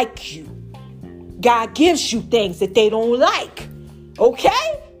don't like you. God gives you things that they don't like.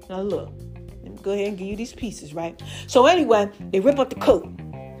 Okay? Now look, let me go ahead and give you these pieces, right? So anyway, they rip up the coat.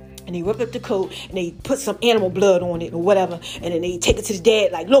 And they rip up the coat and they put some animal blood on it or whatever. And then they take it to the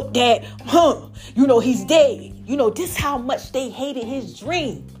dad like, look, Dad, you know, he's dead. You know, this how much they hated his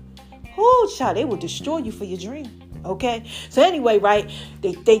dream. Oh, child, they will destroy you for your dream. Okay? So anyway, right,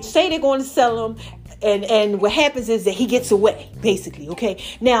 they say they're going to sell him. And what happens is that he gets away, basically, okay?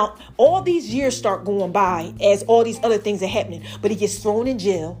 Now, all these years start going by as all these other things are happening. But he gets thrown in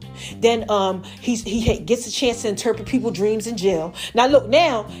jail. Then he gets a chance to interpret people's dreams in jail. Now, look,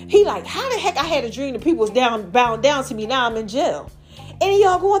 now, he like, how the heck I had a dream that people was bound down to me. Now I'm in jail. Any of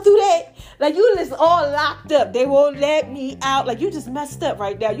y'all going through that? Like, you just all locked up. They won't let me out. Like, you just messed up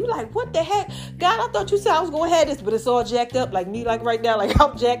right now. You like, what the heck? God, I thought you said I was going to have this, but it's all jacked up. Like me, like right now, like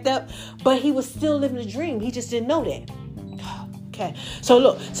I'm jacked up. But he was still living a dream. He just didn't know that. Okay. So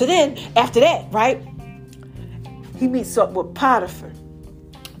look. So then, after that, right, he meets up with Potiphar.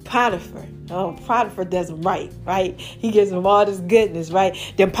 Potiphar does him right? He gives him all this goodness, right?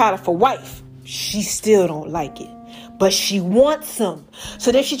 Then Potiphar's wife, she still don't like it. But she wants him.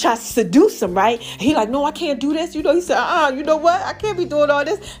 So then she tries to seduce him, right? And he like, no, I can't do this. You know, he said, you know what? I can't be doing all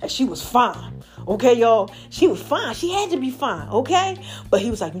this. And she was fine. Okay, y'all? She was fine. She had to be fine, okay? But he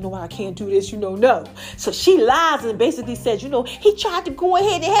was like, you know what? I can't do this. You know, no. So she lies and basically says, you know, he tried to go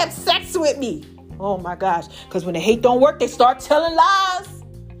ahead and have sex with me. Oh, my gosh. Because when the hate don't work, they start telling lies.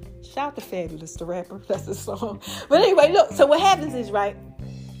 Shout out to Fabulous, the rapper. That's the song. But anyway, look. So what happens is, right?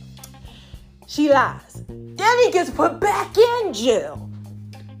 She lies. Then he gets put back in jail.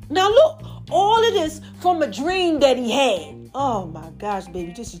 Now look, all of this from a dream that he had. Oh my gosh,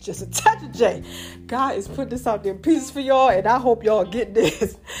 baby, this is just a touch of Jay. God is putting this out there in pieces for y'all, and I hope y'all get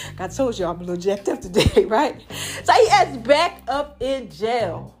this. I told y'all I'm a little jacked up today, right? So he ends back up in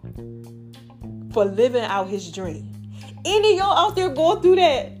jail for living out his dream. Any of y'all out there going through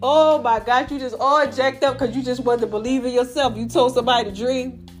that? Oh my gosh, you just all jacked up because you just wanted to believe in yourself. You told somebody to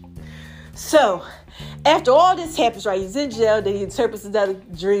dream. So, after all this happens, right, he's in jail, then he interprets another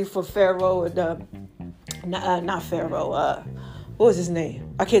dream for Pharaoh, and, not Pharaoh, what was his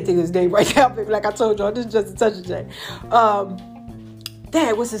name? I can't think of his name right now, baby, like I told y'all, this is just a touch of Jay.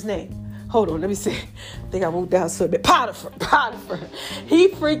 Dad, what's his name? Hold on, let me see. I think I wrote down something. Potiphar. He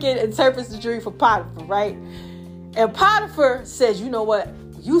freaking interprets the dream for Potiphar, right? And Potiphar says, you know what?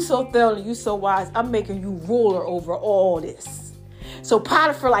 You so thorough and you so wise, I'm making you ruler over all this. So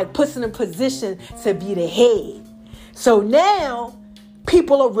Potiphar like puts him in position to be the head. So now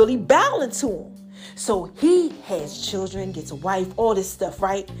people are really bowing to him. So he has children, gets a wife, all this stuff,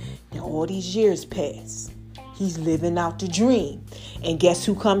 right? Now all these years pass. He's living out the dream. And guess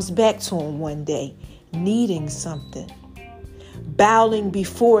who comes back to him one day? Needing something. Bowing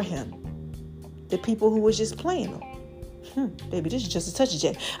before him. The people who was just playing him. Baby, this is just a touch of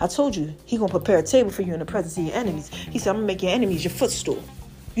Jay. I told you, he gonna prepare a table for you in the presence of your enemies. He said, I'm gonna make your enemies your footstool.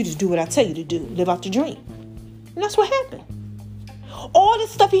 You just do what I tell you to do. Live out the dream. And that's what happened. All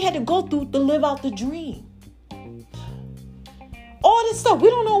this stuff he had to go through to live out the dream. All this stuff. We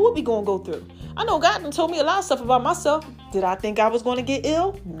don't know what we're going to go through. I know God done told me a lot of stuff about myself. Did I think I was going to get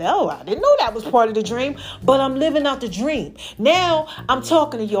ill? No, I didn't know that was part of the dream. But I'm living out the dream. Now I'm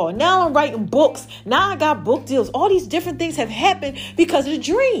talking to y'all. Now I'm writing books. Now I got book deals. All these different things have happened because of the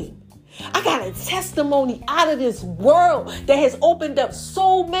dream. I got a testimony out of this world that has opened up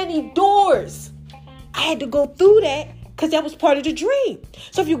so many doors. I had to go through that because that was part of the dream.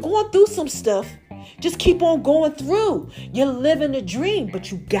 So if you're going through some stuff, just keep on going through. You're living a dream,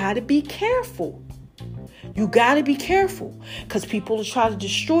 but you got to be careful. You got to be careful because people will try to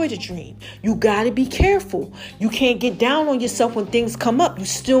destroy the dream. You got to be careful. You can't get down on yourself when things come up. You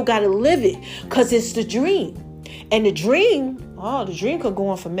still got to live it because it's the dream. And the dream could go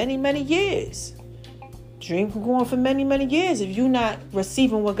on for many, many years. Dream could go on for many, many years if you're not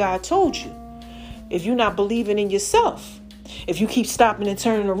receiving what God told you. If you're not believing in yourself. If you keep stopping and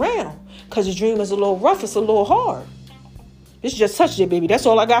turning around. Because the dream is a little rough. It's a little hard. This just touched it, baby. That's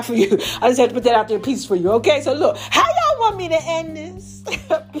all I got for you. I just had to put that out there in pieces for you. Okay, so look. How y'all want me to end this?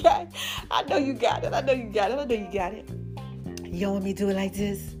 Okay. I know you got it. You want me to do it like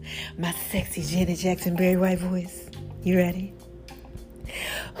this? My sexy Janet Jackson Barry White voice. You ready?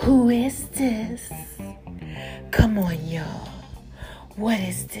 Who is this? Come on, y'all. What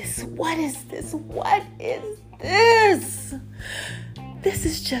is this? This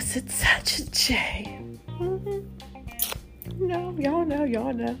is just a touch of J. No, y'all know.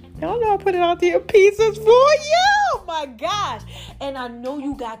 I put it out there in pieces for you. Oh my gosh. And I know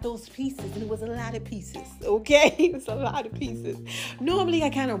you got those pieces. And it was a lot of pieces. Okay? It was a lot of pieces. Normally I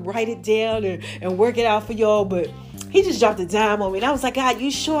kind of write it down and work it out for y'all. But he just dropped a dime on me. And I was like, God, you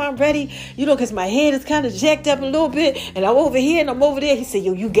sure I'm ready? Because my head is kind of jacked up a little bit. And I'm over here and I'm over there. He said,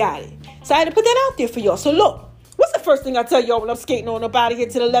 yo, you got it. So I had to put that out there for y'all. So look. What's the first thing I tell y'all when I'm skating on up out of here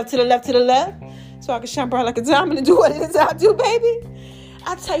to the left? So I can shine bright like a diamond and do what it is I do, baby.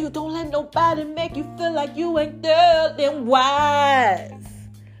 I tell you, don't let nobody make you feel like you ain't thorough and wise.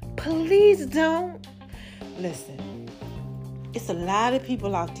 Please don't. Listen, it's a lot of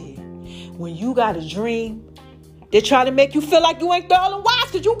people out there. When you got a dream, they try to make you feel like you ain't thorough and wise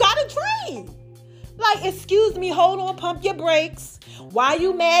because you got a dream. Like, excuse me, hold on, pump your brakes. Why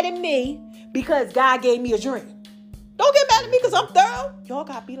you mad at me? Because God gave me a dream. Don't get mad at me because I'm thorough. Y'all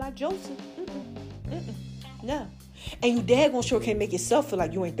got to be like Joseph. No. And you daggone sure can't make yourself feel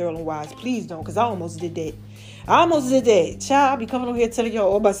like you ain't thorough and wise. Please don't, because I almost did that. Child, I'll be coming over here telling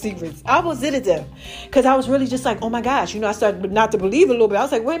y'all all my secrets. I almost did it though. Because I was really just like, oh my gosh. I started not to believe a little bit. I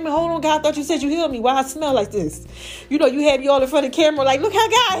was like, wait a minute, hold on, God. I thought you said you healed me. Why I smell like this? You had me all in front of the camera like, look how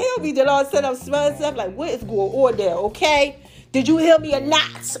God healed me. Then all of a sudden I'm smelling stuff like, what is going on there? Okay? Did you heal me or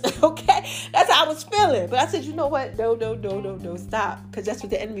not? Okay? That's how I was feeling. But I said, you know what? No, stop. Because that's what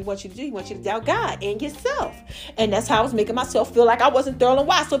the enemy wants you to do. He wants you to doubt God and yourself. And that's how I was making myself feel like I wasn't thorough and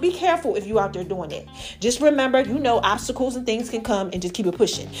wise. So be careful if you out there doing it. Just remember, obstacles and things can come and just keep it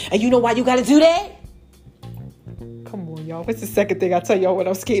pushing. And you know why you got to do that? Come on, y'all. What's the second thing I tell y'all when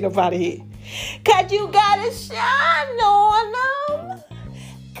I'm skating up out of here? Because you got to shine on them.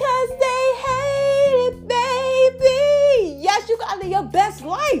 Because they hate it, baby. Yes, you got to live your best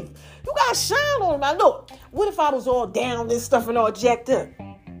life. You got to shine on them. Now, look, what if I was all down this stuff and all jacked up?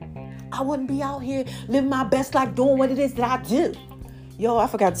 I wouldn't be out here living my best life doing what it is that I do. Yo, I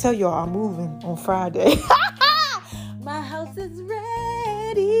forgot to tell y'all I'm moving on Friday. My house is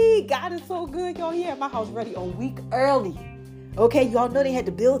ready. God is so good, y'all. He had my house ready a week early. Okay, y'all know they had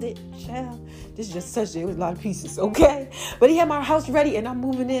to build it. Child, this is just such a lot of pieces, okay? But he had my house ready, and I'm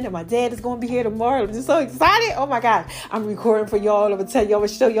moving in, and my dad is going to be here tomorrow. I'm just so excited. Oh, my God. I'm recording for y'all. I'm going to tell y'all, I'm going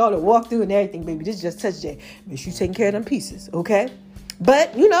to show y'all the walkthrough and everything, baby. This is just such a... Make sure you taking care of them pieces, okay?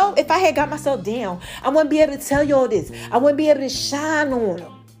 But, if I had got myself down, I wouldn't be able to tell y'all this. I wouldn't be able to shine on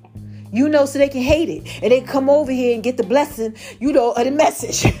them. So they can hate it. And they come over here and get the blessing, of the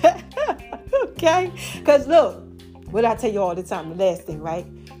message. Okay? Because, look. What I tell you all the time, the last thing, right?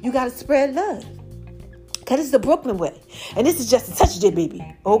 You got to spread love. Because it's the Brooklyn way. And this is just a touch of it, baby.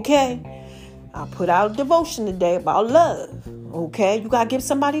 Okay? I put out a devotion today about love. Okay? You got to give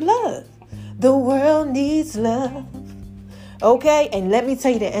somebody love. The world needs love. Okay? And let me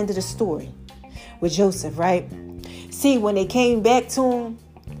tell you the end of the story with Joseph, right? See, when they came back to him,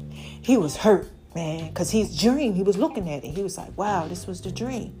 he was hurt, man. Because his dream, he was looking at it. He was like, wow, this was the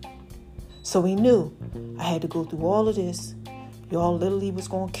dream. So he knew I had to go through all of this. Y'all literally was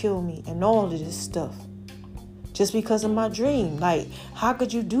going to kill me and all of this stuff. Just because of my dream. Like, how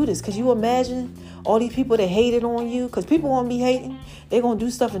could you do this? Could you imagine all these people that hated on you? Because people won't be hating. They're going to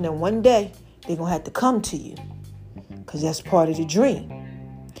do stuff and then one day they're going to have to come to you. Because that's part of the dream.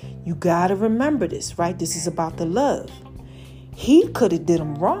 You got to remember this, right? This is about the love. He could have did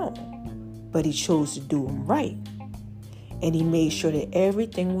them wrong, but he chose to do them right. And he made sure that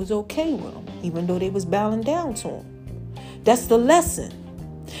everything was okay with them, even though they was bowing down to him. That's the lesson.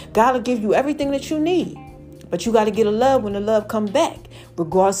 God will give you everything that you need, but you got to get a love when the love come back,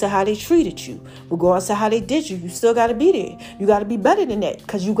 regardless of how they treated you, regardless of how they did you. You still got to be there. You got to be better than that,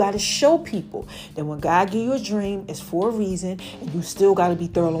 because you got to show people that when God give you a dream, it's for a reason, and you still got to be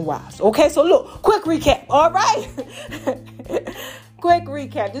thorough and wise. Okay, so look, quick recap. All right. Quick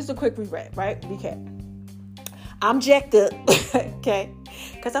recap. This is a quick recap, right? Recap. I'm jacked up, okay,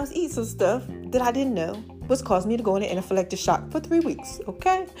 because I was eating some stuff that I didn't know was causing me to go into anaphylactic shock for 3 weeks,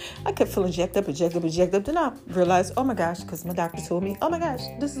 okay? I kept feeling jacked up. Then I realized, oh my gosh, because my doctor told me, oh my gosh,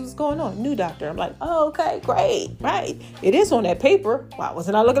 this is what's going on. New doctor. I'm like, oh, okay, great, right? It is on that paper. Why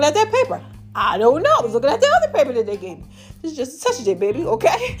wasn't I looking at that paper? I don't know. I was looking at the other paper that they gave me. This is just a touch of it, baby,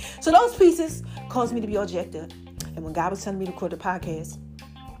 okay? So those pieces caused me to be all jacked up. And when God was telling me to record the podcast,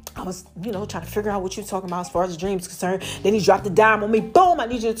 I was, trying to figure out what you're talking about as far as the dreams concerned. Then he dropped the dime on me. Boom, I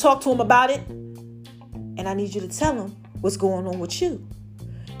need you to talk to him about it. And I need you to tell him what's going on with you.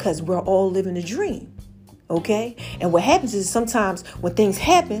 Because we're all living a dream. Okay? And what happens is sometimes when things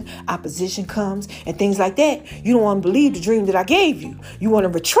happen, opposition comes and things like that, you don't want to believe the dream that I gave you. You want to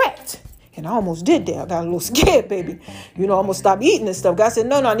retract. And I almost did that. I got a little scared, baby. Almost stopped eating and stuff. God said,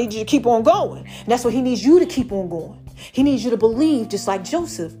 no, I need you to keep on going. And that's what he needs you to keep on going. He needs you to believe just like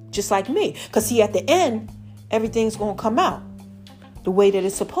Joseph, just like me. Because see, at the end, everything's going to come out the way that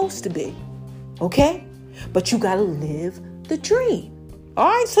it's supposed to be. Okay? But you got to live the dream. All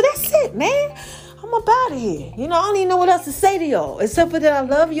right? So that's it, man. I'm up out of here. I don't even know what else to say to y'all, except for that I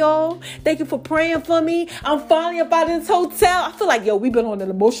love y'all. Thank you for praying for me. I'm finally up out of this hotel. I feel like, we've been on an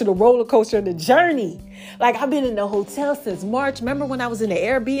emotional roller coaster in the journey. Like, I've been in the hotel since March. Remember when I was in the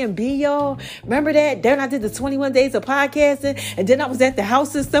Airbnb, y'all? Remember that? Then I did the 21 days of podcasting. And then I was at the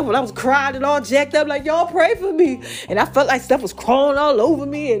house and stuff when I was crying and all jacked up. Like, y'all pray for me. And I felt like stuff was crawling all over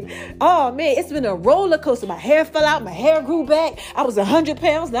me. And, oh, man, it's been a roller coaster. My hair fell out. My hair grew back. I was 100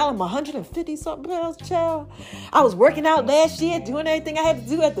 pounds. Now I'm 150-something pounds, child. I was working out last year, doing everything I had to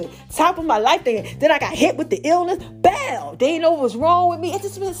do at the top of my life. Then I got hit with the illness. Bam! They didn't know what was wrong with me. It's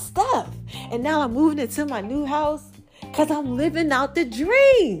just been stuff. And now I'm moving into my new house because I'm living out the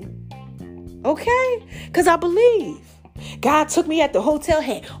dream. Okay? Because I believe. God took me at the hotel,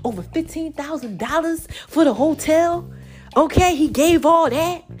 had over $15,000 for the hotel. Okay, he gave all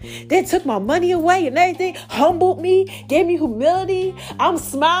that. Then took my money away and everything. Humbled me, gave me humility. I'm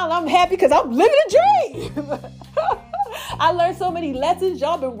smiling, I'm happy because I'm living a dream. I learned so many lessons.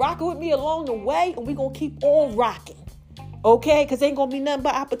 Y'all been rocking with me along the way, and we going to keep on rocking. Okay? Because ain't going to be nothing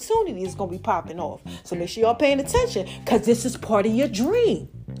but opportunity is going to be popping off. So make sure y'all paying attention, because this is part of your dream.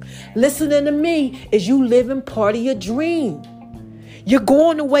 Listening to me is you living part of your dream. You're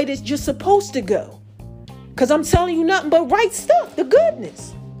going the way that you're supposed to go. Because I'm telling you nothing but right stuff, the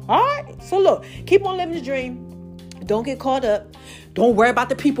goodness. All right? So look, keep on living the dream. Don't get caught up. Don't worry about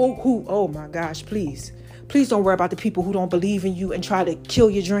the people who, oh my gosh, please. Please don't worry about the people who don't believe in you and try to kill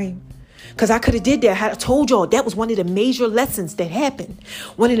your dream. Because I could have did that. I told y'all that was one of the major lessons that happened.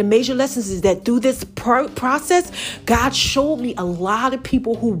 One of the major lessons is that through this process, God showed me a lot of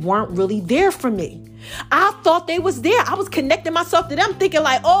people who weren't really there for me. I thought they was there. I was connecting myself to them, thinking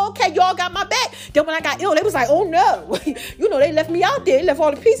like, oh, okay, y'all got my back. Then when I got ill, they was like, oh no. They left me out there. They left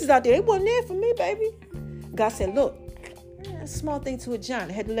all the pieces out there. They wasn't there for me, baby. God said, look, a small thing to a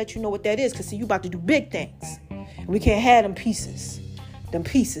giant. I had to let you know what that is, because see, you about to do big things. And we can't have them pieces. Them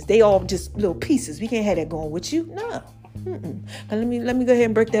pieces, they all just little pieces. We can't have that going with you. No. Now let me go ahead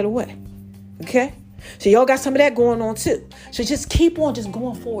and break that away. Okay? So y'all got some of that going on too. So just keep on just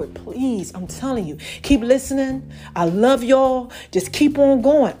going forward, please. I'm telling you. Keep listening. I love y'all. Just keep on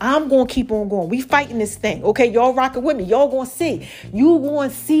going. I'm going to keep on going. We fighting this thing. Okay? Y'all rocking with me. Y'all going to see. You going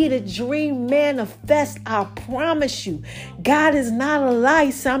to see the dream manifest. I promise you. God is not a lie.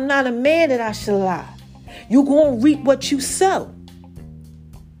 So I'm not a man that I should lie. You going to reap what you sow.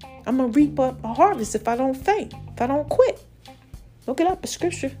 I'm going to reap a harvest if I don't faint, if I don't quit. Look it up in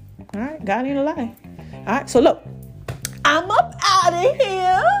scripture. All right. God ain't a lie. All right. So look, I'm up out of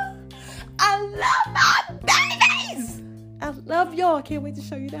here. I love my babies. I love y'all. I can't wait to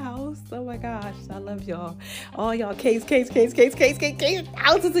show you the house. Oh my gosh. I love y'all. All y'all case.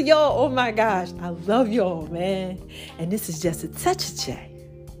 Thousands of y'all. Oh my gosh. I love y'all, man. And this is just a touch of J.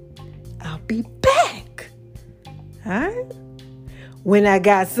 I'll be back. All right. When I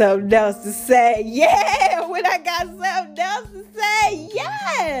got something else to say. Yeah. When I got something else to say.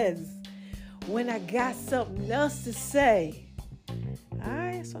 Yes. When I got something else to say. All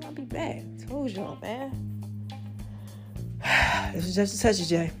right. So I'll be back. Told y'all, man. This is Just a Touch of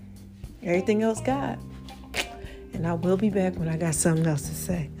J. Everything else, God. And I will be back when I got something else to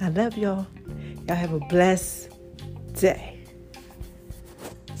say. I love y'all. Y'all have a blessed day.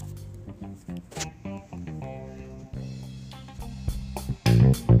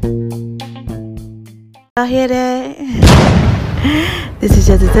 Y'all hear that? This is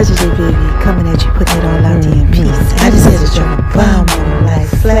Just a Touch of J, baby. Coming at you, putting it all out there in peace. I just had to drop a bomb on them like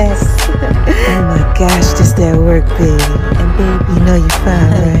flex. Oh my gosh, this that work, baby. And baby, you know you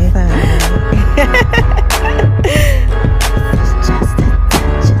fine, right? It's just a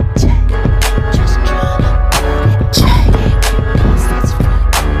touch of J. Just tryna put it J. That's fine.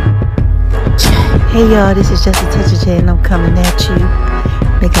 Hey y'all, this is Just a Touch of J, and I'm coming at you,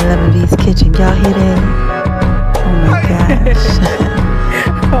 making love in V's kitchen. Y'all hear that? Oh my gosh.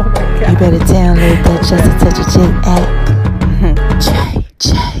 Oh my God. You better download that Just a Touch of J app. J, J,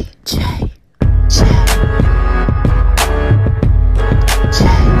 J, J. J,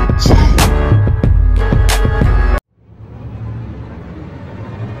 J.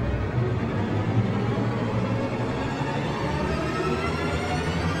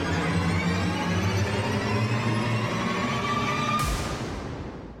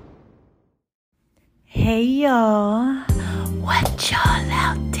 Hey y'all, what y'all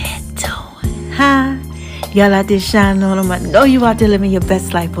out there doing? Huh? Y'all out there shining on them. I know you out there living your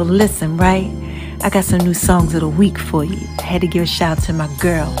best life. Well, listen, right? I got some new songs of the week for you. I had to give a shout out to my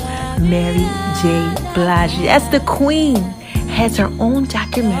girl, Mary J. Blige. That's the queen. Has her own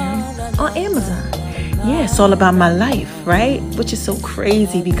documentary on Amazon. Yeah, it's all about my life, right? Which is so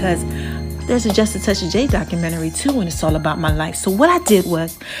crazy because there's a Just a Touch of J documentary too, and it's all about my life. So what I did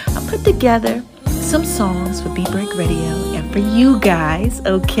was I put together some songs for Beat Break Radio and for you guys,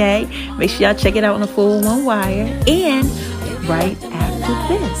 okay? Make sure y'all check it out on the 411 Wire. And right after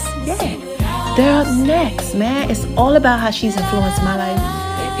this, yeah, they're up next, man. It's all about how she's influenced my life.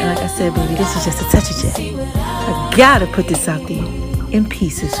 And like I said, baby, this is Just a Touch of J. I gotta put this out there in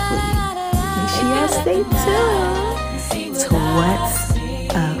pieces for you. Make sure y'all stay tuned to what's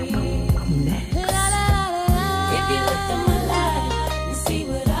up next.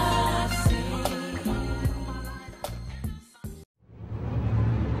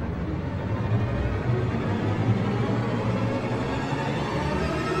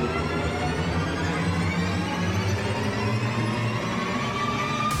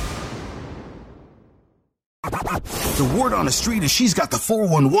 The word on the street is she's got the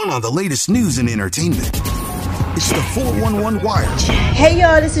 411 on the latest news and entertainment. It's the 411 Wire. Hey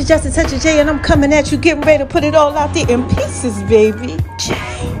y'all, this is Just a Touch of J, and I'm coming at you, getting ready to put it all out there in pieces, baby. J,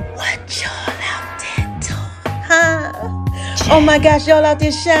 what y'all out there doing? Huh? Oh my gosh, y'all out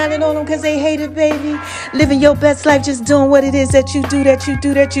there shining on them because they hate it, baby. Living your best life, just doing what it is that you do, that you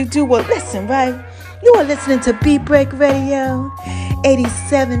do, that you do. Well, listen, right? You are listening to Beat Break Radio,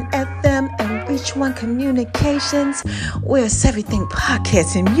 87 FM, and Reach One Communications, where it's everything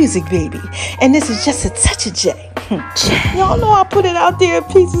podcast and music, baby. And this is Just a Touch of J. Y'all know I put it out there in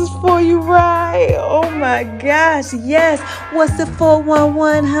pieces for you, right? Oh my gosh, yes. What's the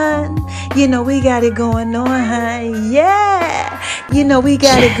 411, hun? You know we got it going on, hun. Yeah. You know we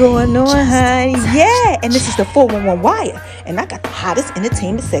got it going on, hun. Yeah. And this is the 411 Wire. And I got the hottest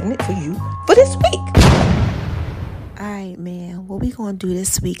entertainment segment for you for this week. All right, man. What we going to do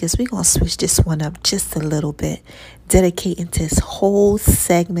this week is we going to switch this one up just a little bit, dedicating this whole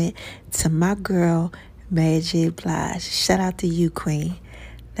segment to my girl, Mary J. Blige. Shout out to you, Queen.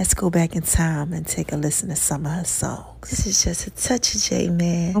 Let's go back in time and take a listen to some of her songs. This is Just a Touch of J,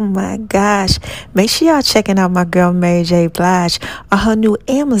 man. Oh my gosh. Make sure y'all checking out my girl Mary J. Blige on her new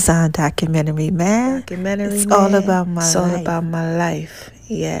Amazon documentary, man. It's all about my life. It's all about my life.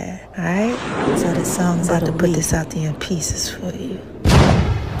 Yeah. All right. So the song's about to put this out there in pieces for you.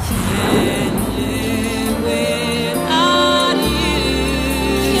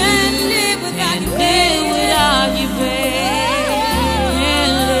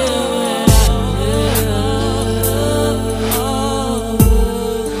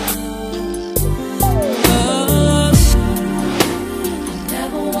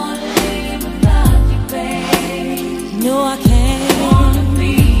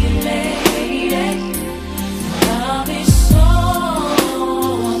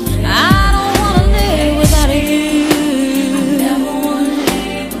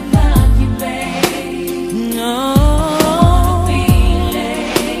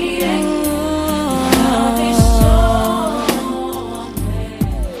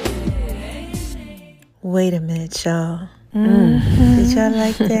 Wait a minute, y'all. Did y'all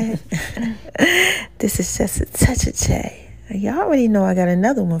like that? This is Just a Touch of J. Y'all already know I got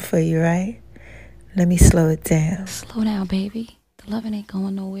another one for you, right? Let me slow it down. Slow down, baby. The loving ain't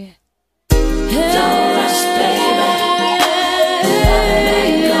going nowhere. Don't rush, baby. The loving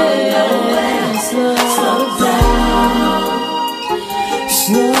ain't going nowhere. Slow it down.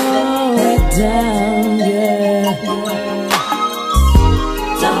 Slow it down, yeah.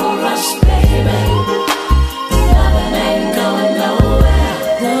 Don't rush, baby. The loving ain't going nowhere.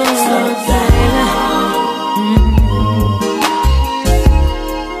 Slow it down.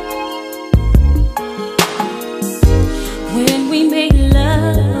 When we make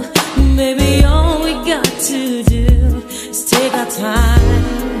love, baby, all we got to do is take our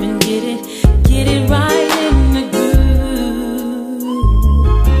time and get it right in the groove.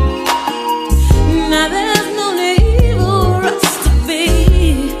 Now there's no need for us to be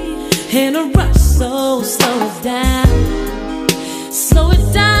in a rush, so slow it down. Slow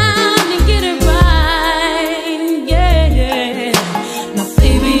it down and get it right, yeah. Now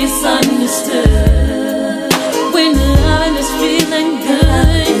baby, it's understood when loving is feeling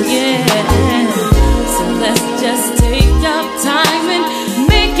good, yeah. So let's just take our time and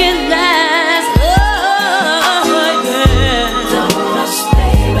make it last, oh, yeah. Don't rush,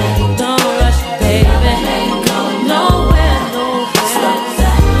 baby. Don't rush, baby. Ain't going nowhere, nowhere. Slow it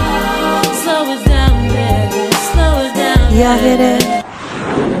down. Slow it down, baby. Slow it down. Y'all hear that?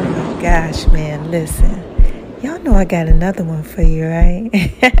 Oh my gosh, man, listen. Y'all know I got another one for you, right?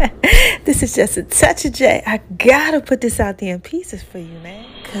 This is just a touch of J. I gotta put this out there in pieces for you, man.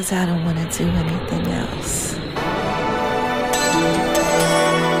 Cause I don't wanna do anything else.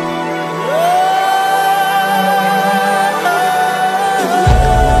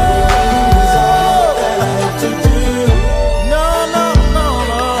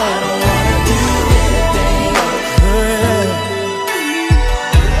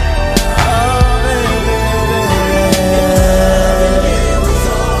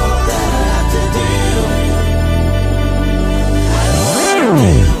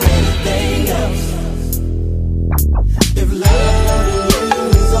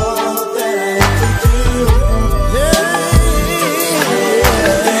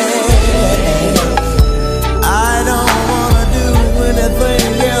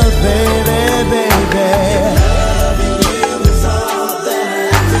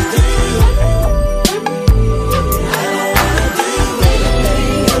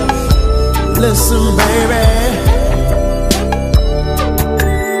 Listen, baby.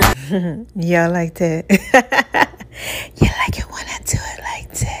 Y'all like that? You like it when I do it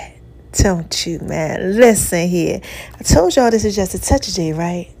like that, don't you, man? Listen here. I told y'all this is just a touch of J,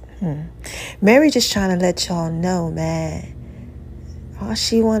 right? Mary just trying to let y'all know, man. All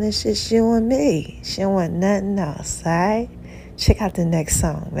she want is just you and me. She don't want nothing else, all right? Check out the next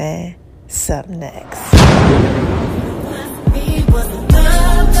song, man. What's up next?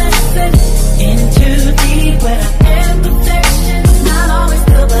 Into deep where I am perfection. Not always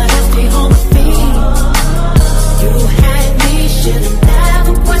good, but I stay home with me. You had me, shouldn't have a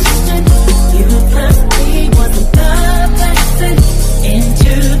question. You plus me wasn't the blessing.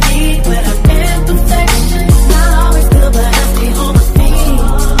 Into deep where I am perfection. Not always good, but I stay home with me.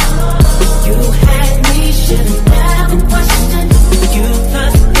 You had me, shouldn't have a question. You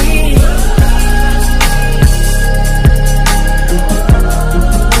plus me.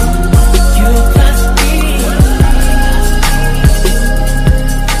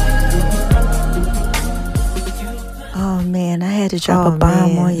 To drop a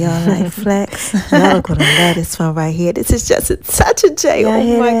bomb on y'all like Flex. Y'all gonna love this one right here. This is just a touch of J.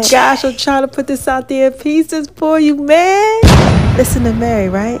 Oh my gosh, I'm trying to put this out there in pieces for you, man. Listen to Mary,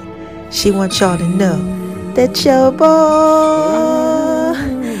 right? She wants y'all to know that your boy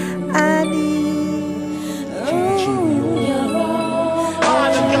I need.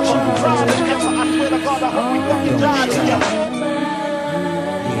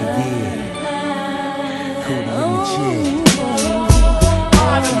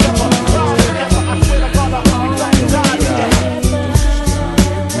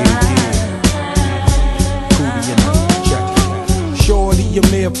 I'm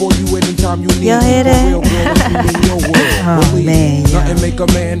there for you anytime you need Y'all hear me. that? Real girl, in your world. Oh, Believe man, nothing make a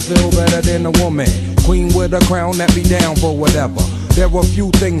man feel better than a woman. Queen with a crown that be down for whatever. There are few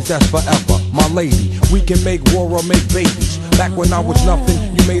things that's forever. My lady, we can make war or make babies. Back when I was nothing,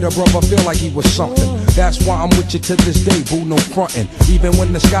 you made a brother feel like he was something. That's why I'm with you to this day, boo, no frontin'. Even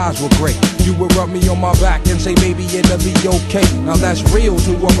when the skies were gray, you would rub me on my back and say, baby, it'll be okay. Now that's real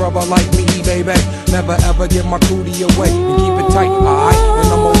to a brother like me, baby. Never ever give my cootie away and keep it tight, alright? And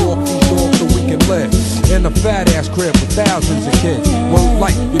I'ma walk these dogs so we can live in a fat ass crib with thousands of kids. Well,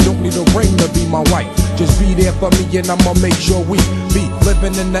 life. You don't need a ring to be my wife. Just be there for me and I'ma make sure we be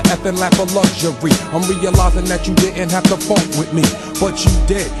living in the effing lap of luxury. I'm realizing that you didn't have to funk with me, but you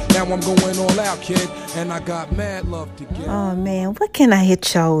did. Now I'm going all out, kid, and I got mad love to give. Oh man, what can I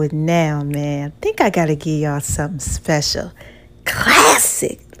hit y'all with now, man? I think I gotta give y'all something special.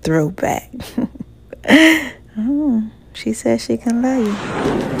 Classic throwback. She said she can love you.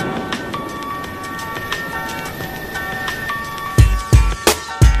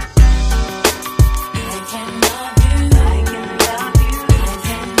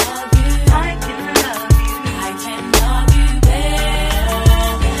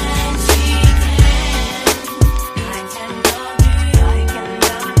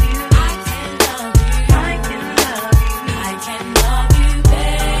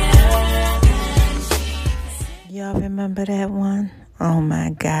 Remember that one? Oh my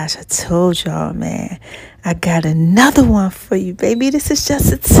gosh, I told y'all, man. I got another one for you, baby. This is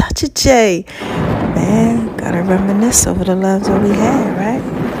just a touch of J. Man, gotta reminisce over the loves that we had, right?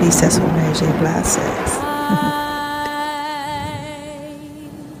 At least that's what Mary J. Blige says.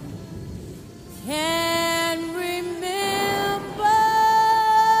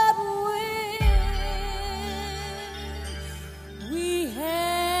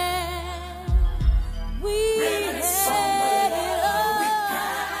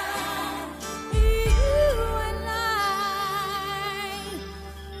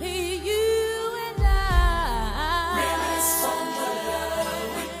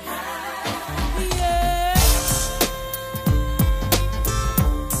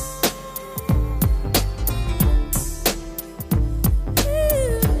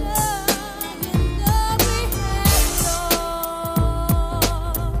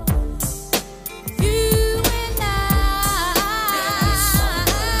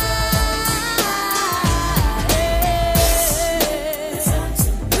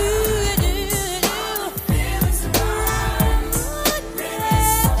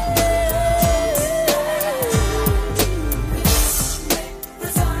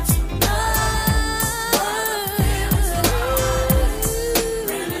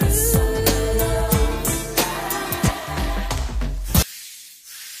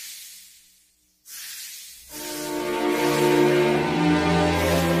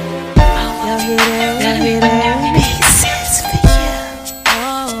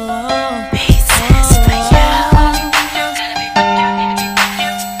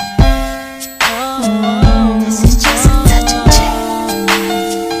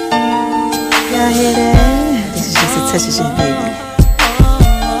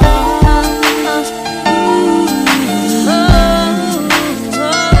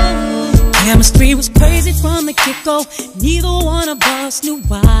 Chemistry was crazy from the get-go. Neither one of us knew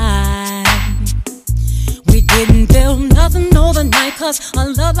why. We didn't build nothing overnight, 'cause a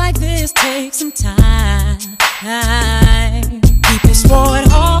love like this takes some time. People swore it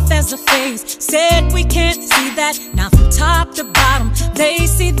off as a phase, said we can't see that. Now from top to bottom, they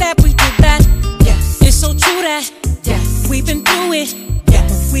see that we did that. Yes, it's so true that we've been through it.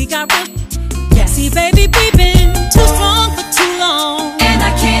 Yes, we got real. Yes, see baby, we've been too strong for too long, and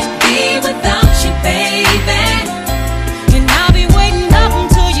I can't be without you, baby. And I'll be waiting up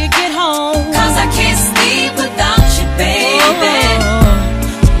until you get home, 'cause I can't sleep without you, baby.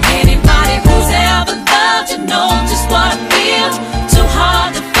 Anybody who's ever loved you knows just what I feel. Too hard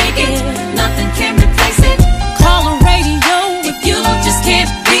to fake it, nothing can replace it. Call a radio if you just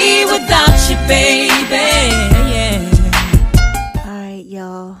can't be without you, baby. Alright,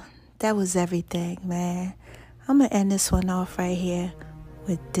 y'all, that was everything, man. I'm gonna end this one off right here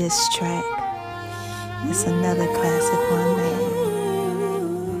with this track. It's another classic one, man.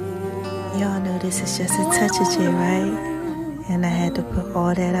 Y'all know this is just a touch of J, right? And I had to put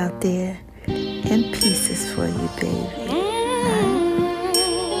all that out there in pieces for you, baby. Right?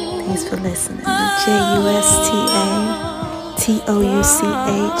 Thanks for listening.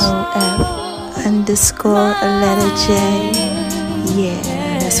 JUSTATOUCHOF_letter J. Yeah,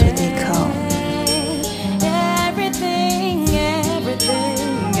 that's what they call me.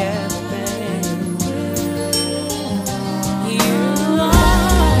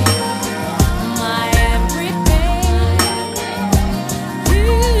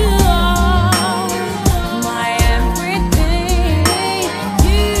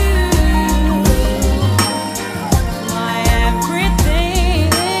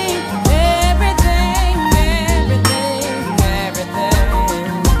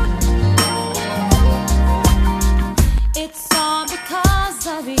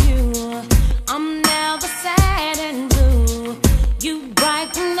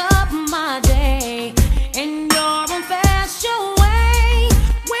 Brighten up my day, and you're on fast your way.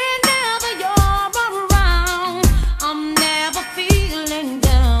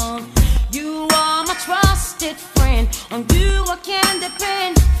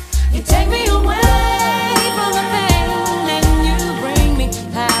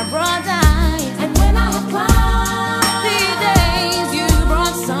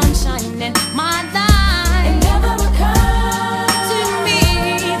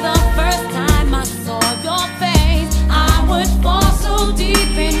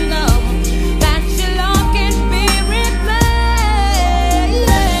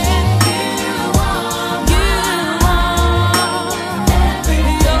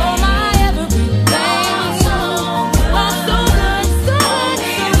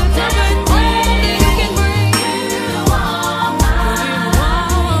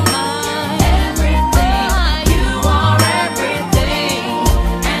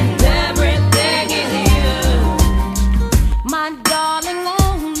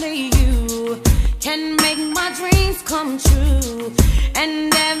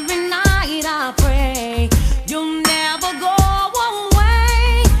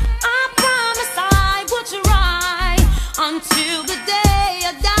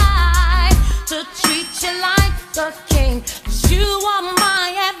 the king. 'Cause you are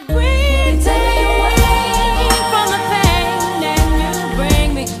my everything. Take away from the pain and you bring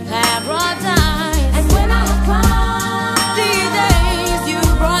me paradise. And when I cry, these days you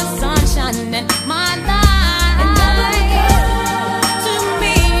brought sunshine in my life. And to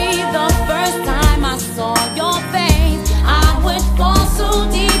me, the first time I saw your face, I would fall so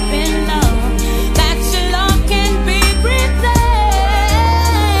deep in love that your love can be replaced.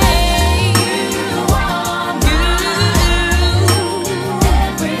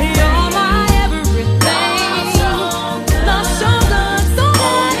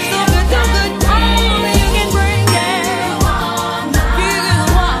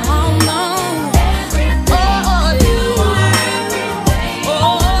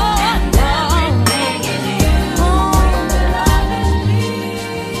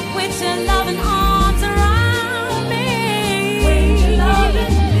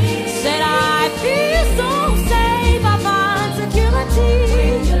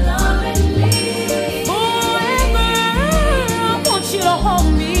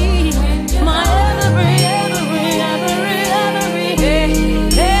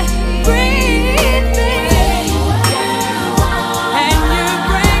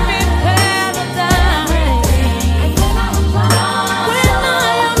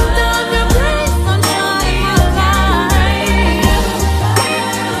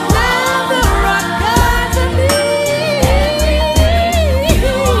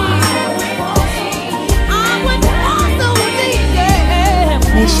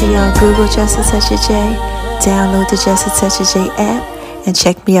 Make sure y'all Google Just a Touch of J, download the Just a Touch of J app, and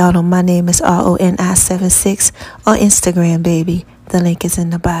check me out on My Name is RONI76 on Instagram, baby. The link is in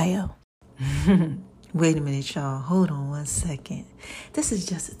the bio. Wait a minute, y'all. Hold on one second. This is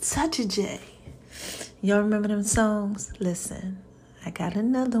Just a Touch of J. Y'all remember them songs? Listen, I got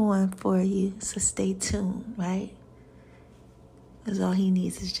another one for you, so stay tuned, right? Because all he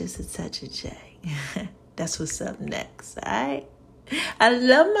needs is just a touch of J. That's what's up next, all right? I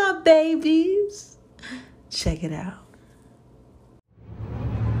love my babies. Check it out.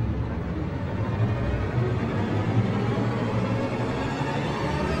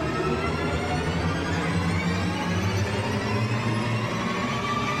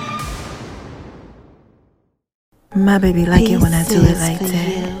 My baby like it when I do it like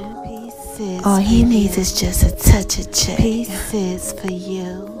that. All he needs is just a touch of J. Pieces for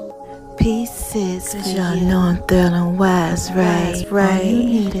you. Pieces for you. Y'all know I'm thorough and wise, right? All you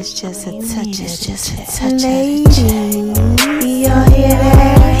need is just a touch of J. Lady, y'all hear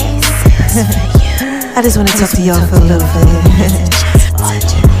that? I just want to talk to y'all for a little bit.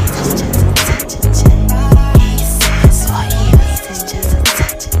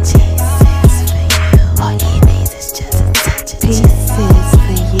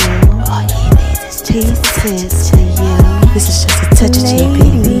 Pieces for you. This is just a touch of J,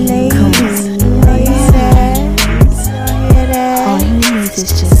 baby. Come on. All you need is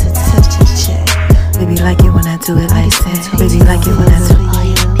just a touch of J. Baby like it when I do it like that. Baby like it when I do it.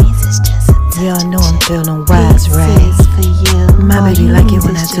 Y'all know I'm feeling wise, right? My baby like it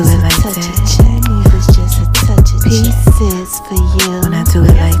when I do it like that. Pieces for you. When I do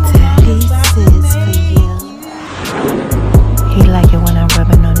it like that. Pieces for you. He like it when I'm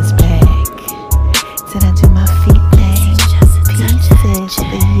rubbing on his back. Then I do my feet thing. Pieces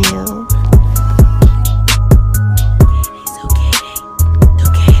for you.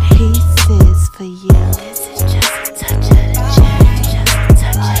 Pieces for you. This is just a touch of the J.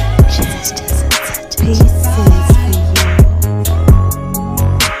 Pieces for you.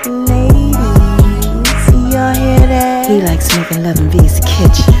 Ladies, y'all hear that? He likes making love in V's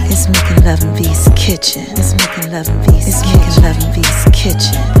kitchen. It's making love in V's kitchen. It's making love in V's kitchen. It's making love in V's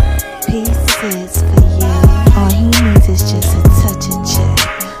kitchen. Pieces for you. All he needs is just a touch of J.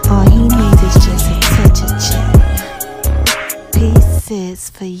 All he needs is just a touch of J. Pieces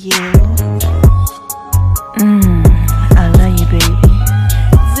for you. I love you, baby.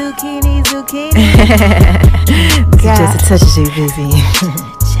 Zucchini, zucchini. Just a touch of J, baby.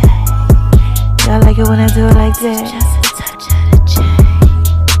 Y'all like it when I do it like that? Just a touch of the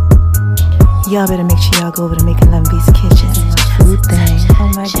J. Y'all better make sure y'all go over to Making Love in V's kitchen. My food thing. Oh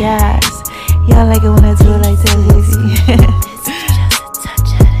my gosh. Y'all like it when I do it like that, baby.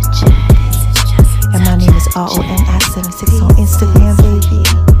 And my name is RONI76 on Instagram, baby.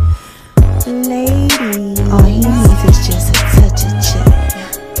 Lady, all he needs is just a touch of J.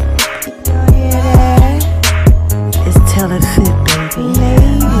 Y'all hear that? It's tell it fit, baby.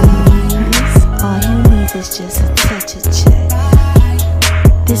 Ladies, all he needs is just a touch of J.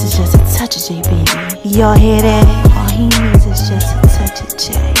 This is just a touch of J, baby. Y'all hear that? All he needs is just a touch of J.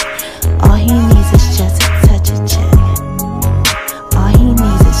 All he needs is just a touch of J.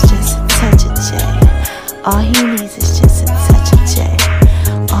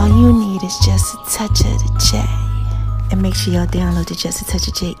 is Just a Touch of the J. And make sure y'all download the Just a Touch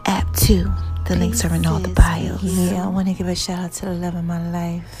of J app too. The links are in all the bios. Yeah, I want to give a shout out to the love of my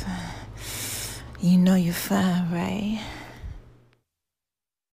life. You know you're fine, right?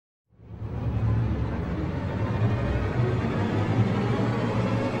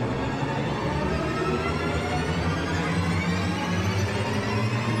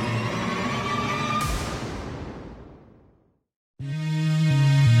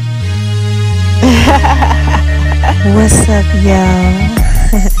 What's up, y'all?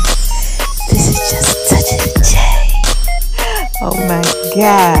 This is Just a Touch of the J. Oh my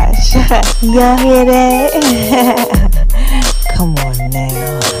gosh. Y'all hear that?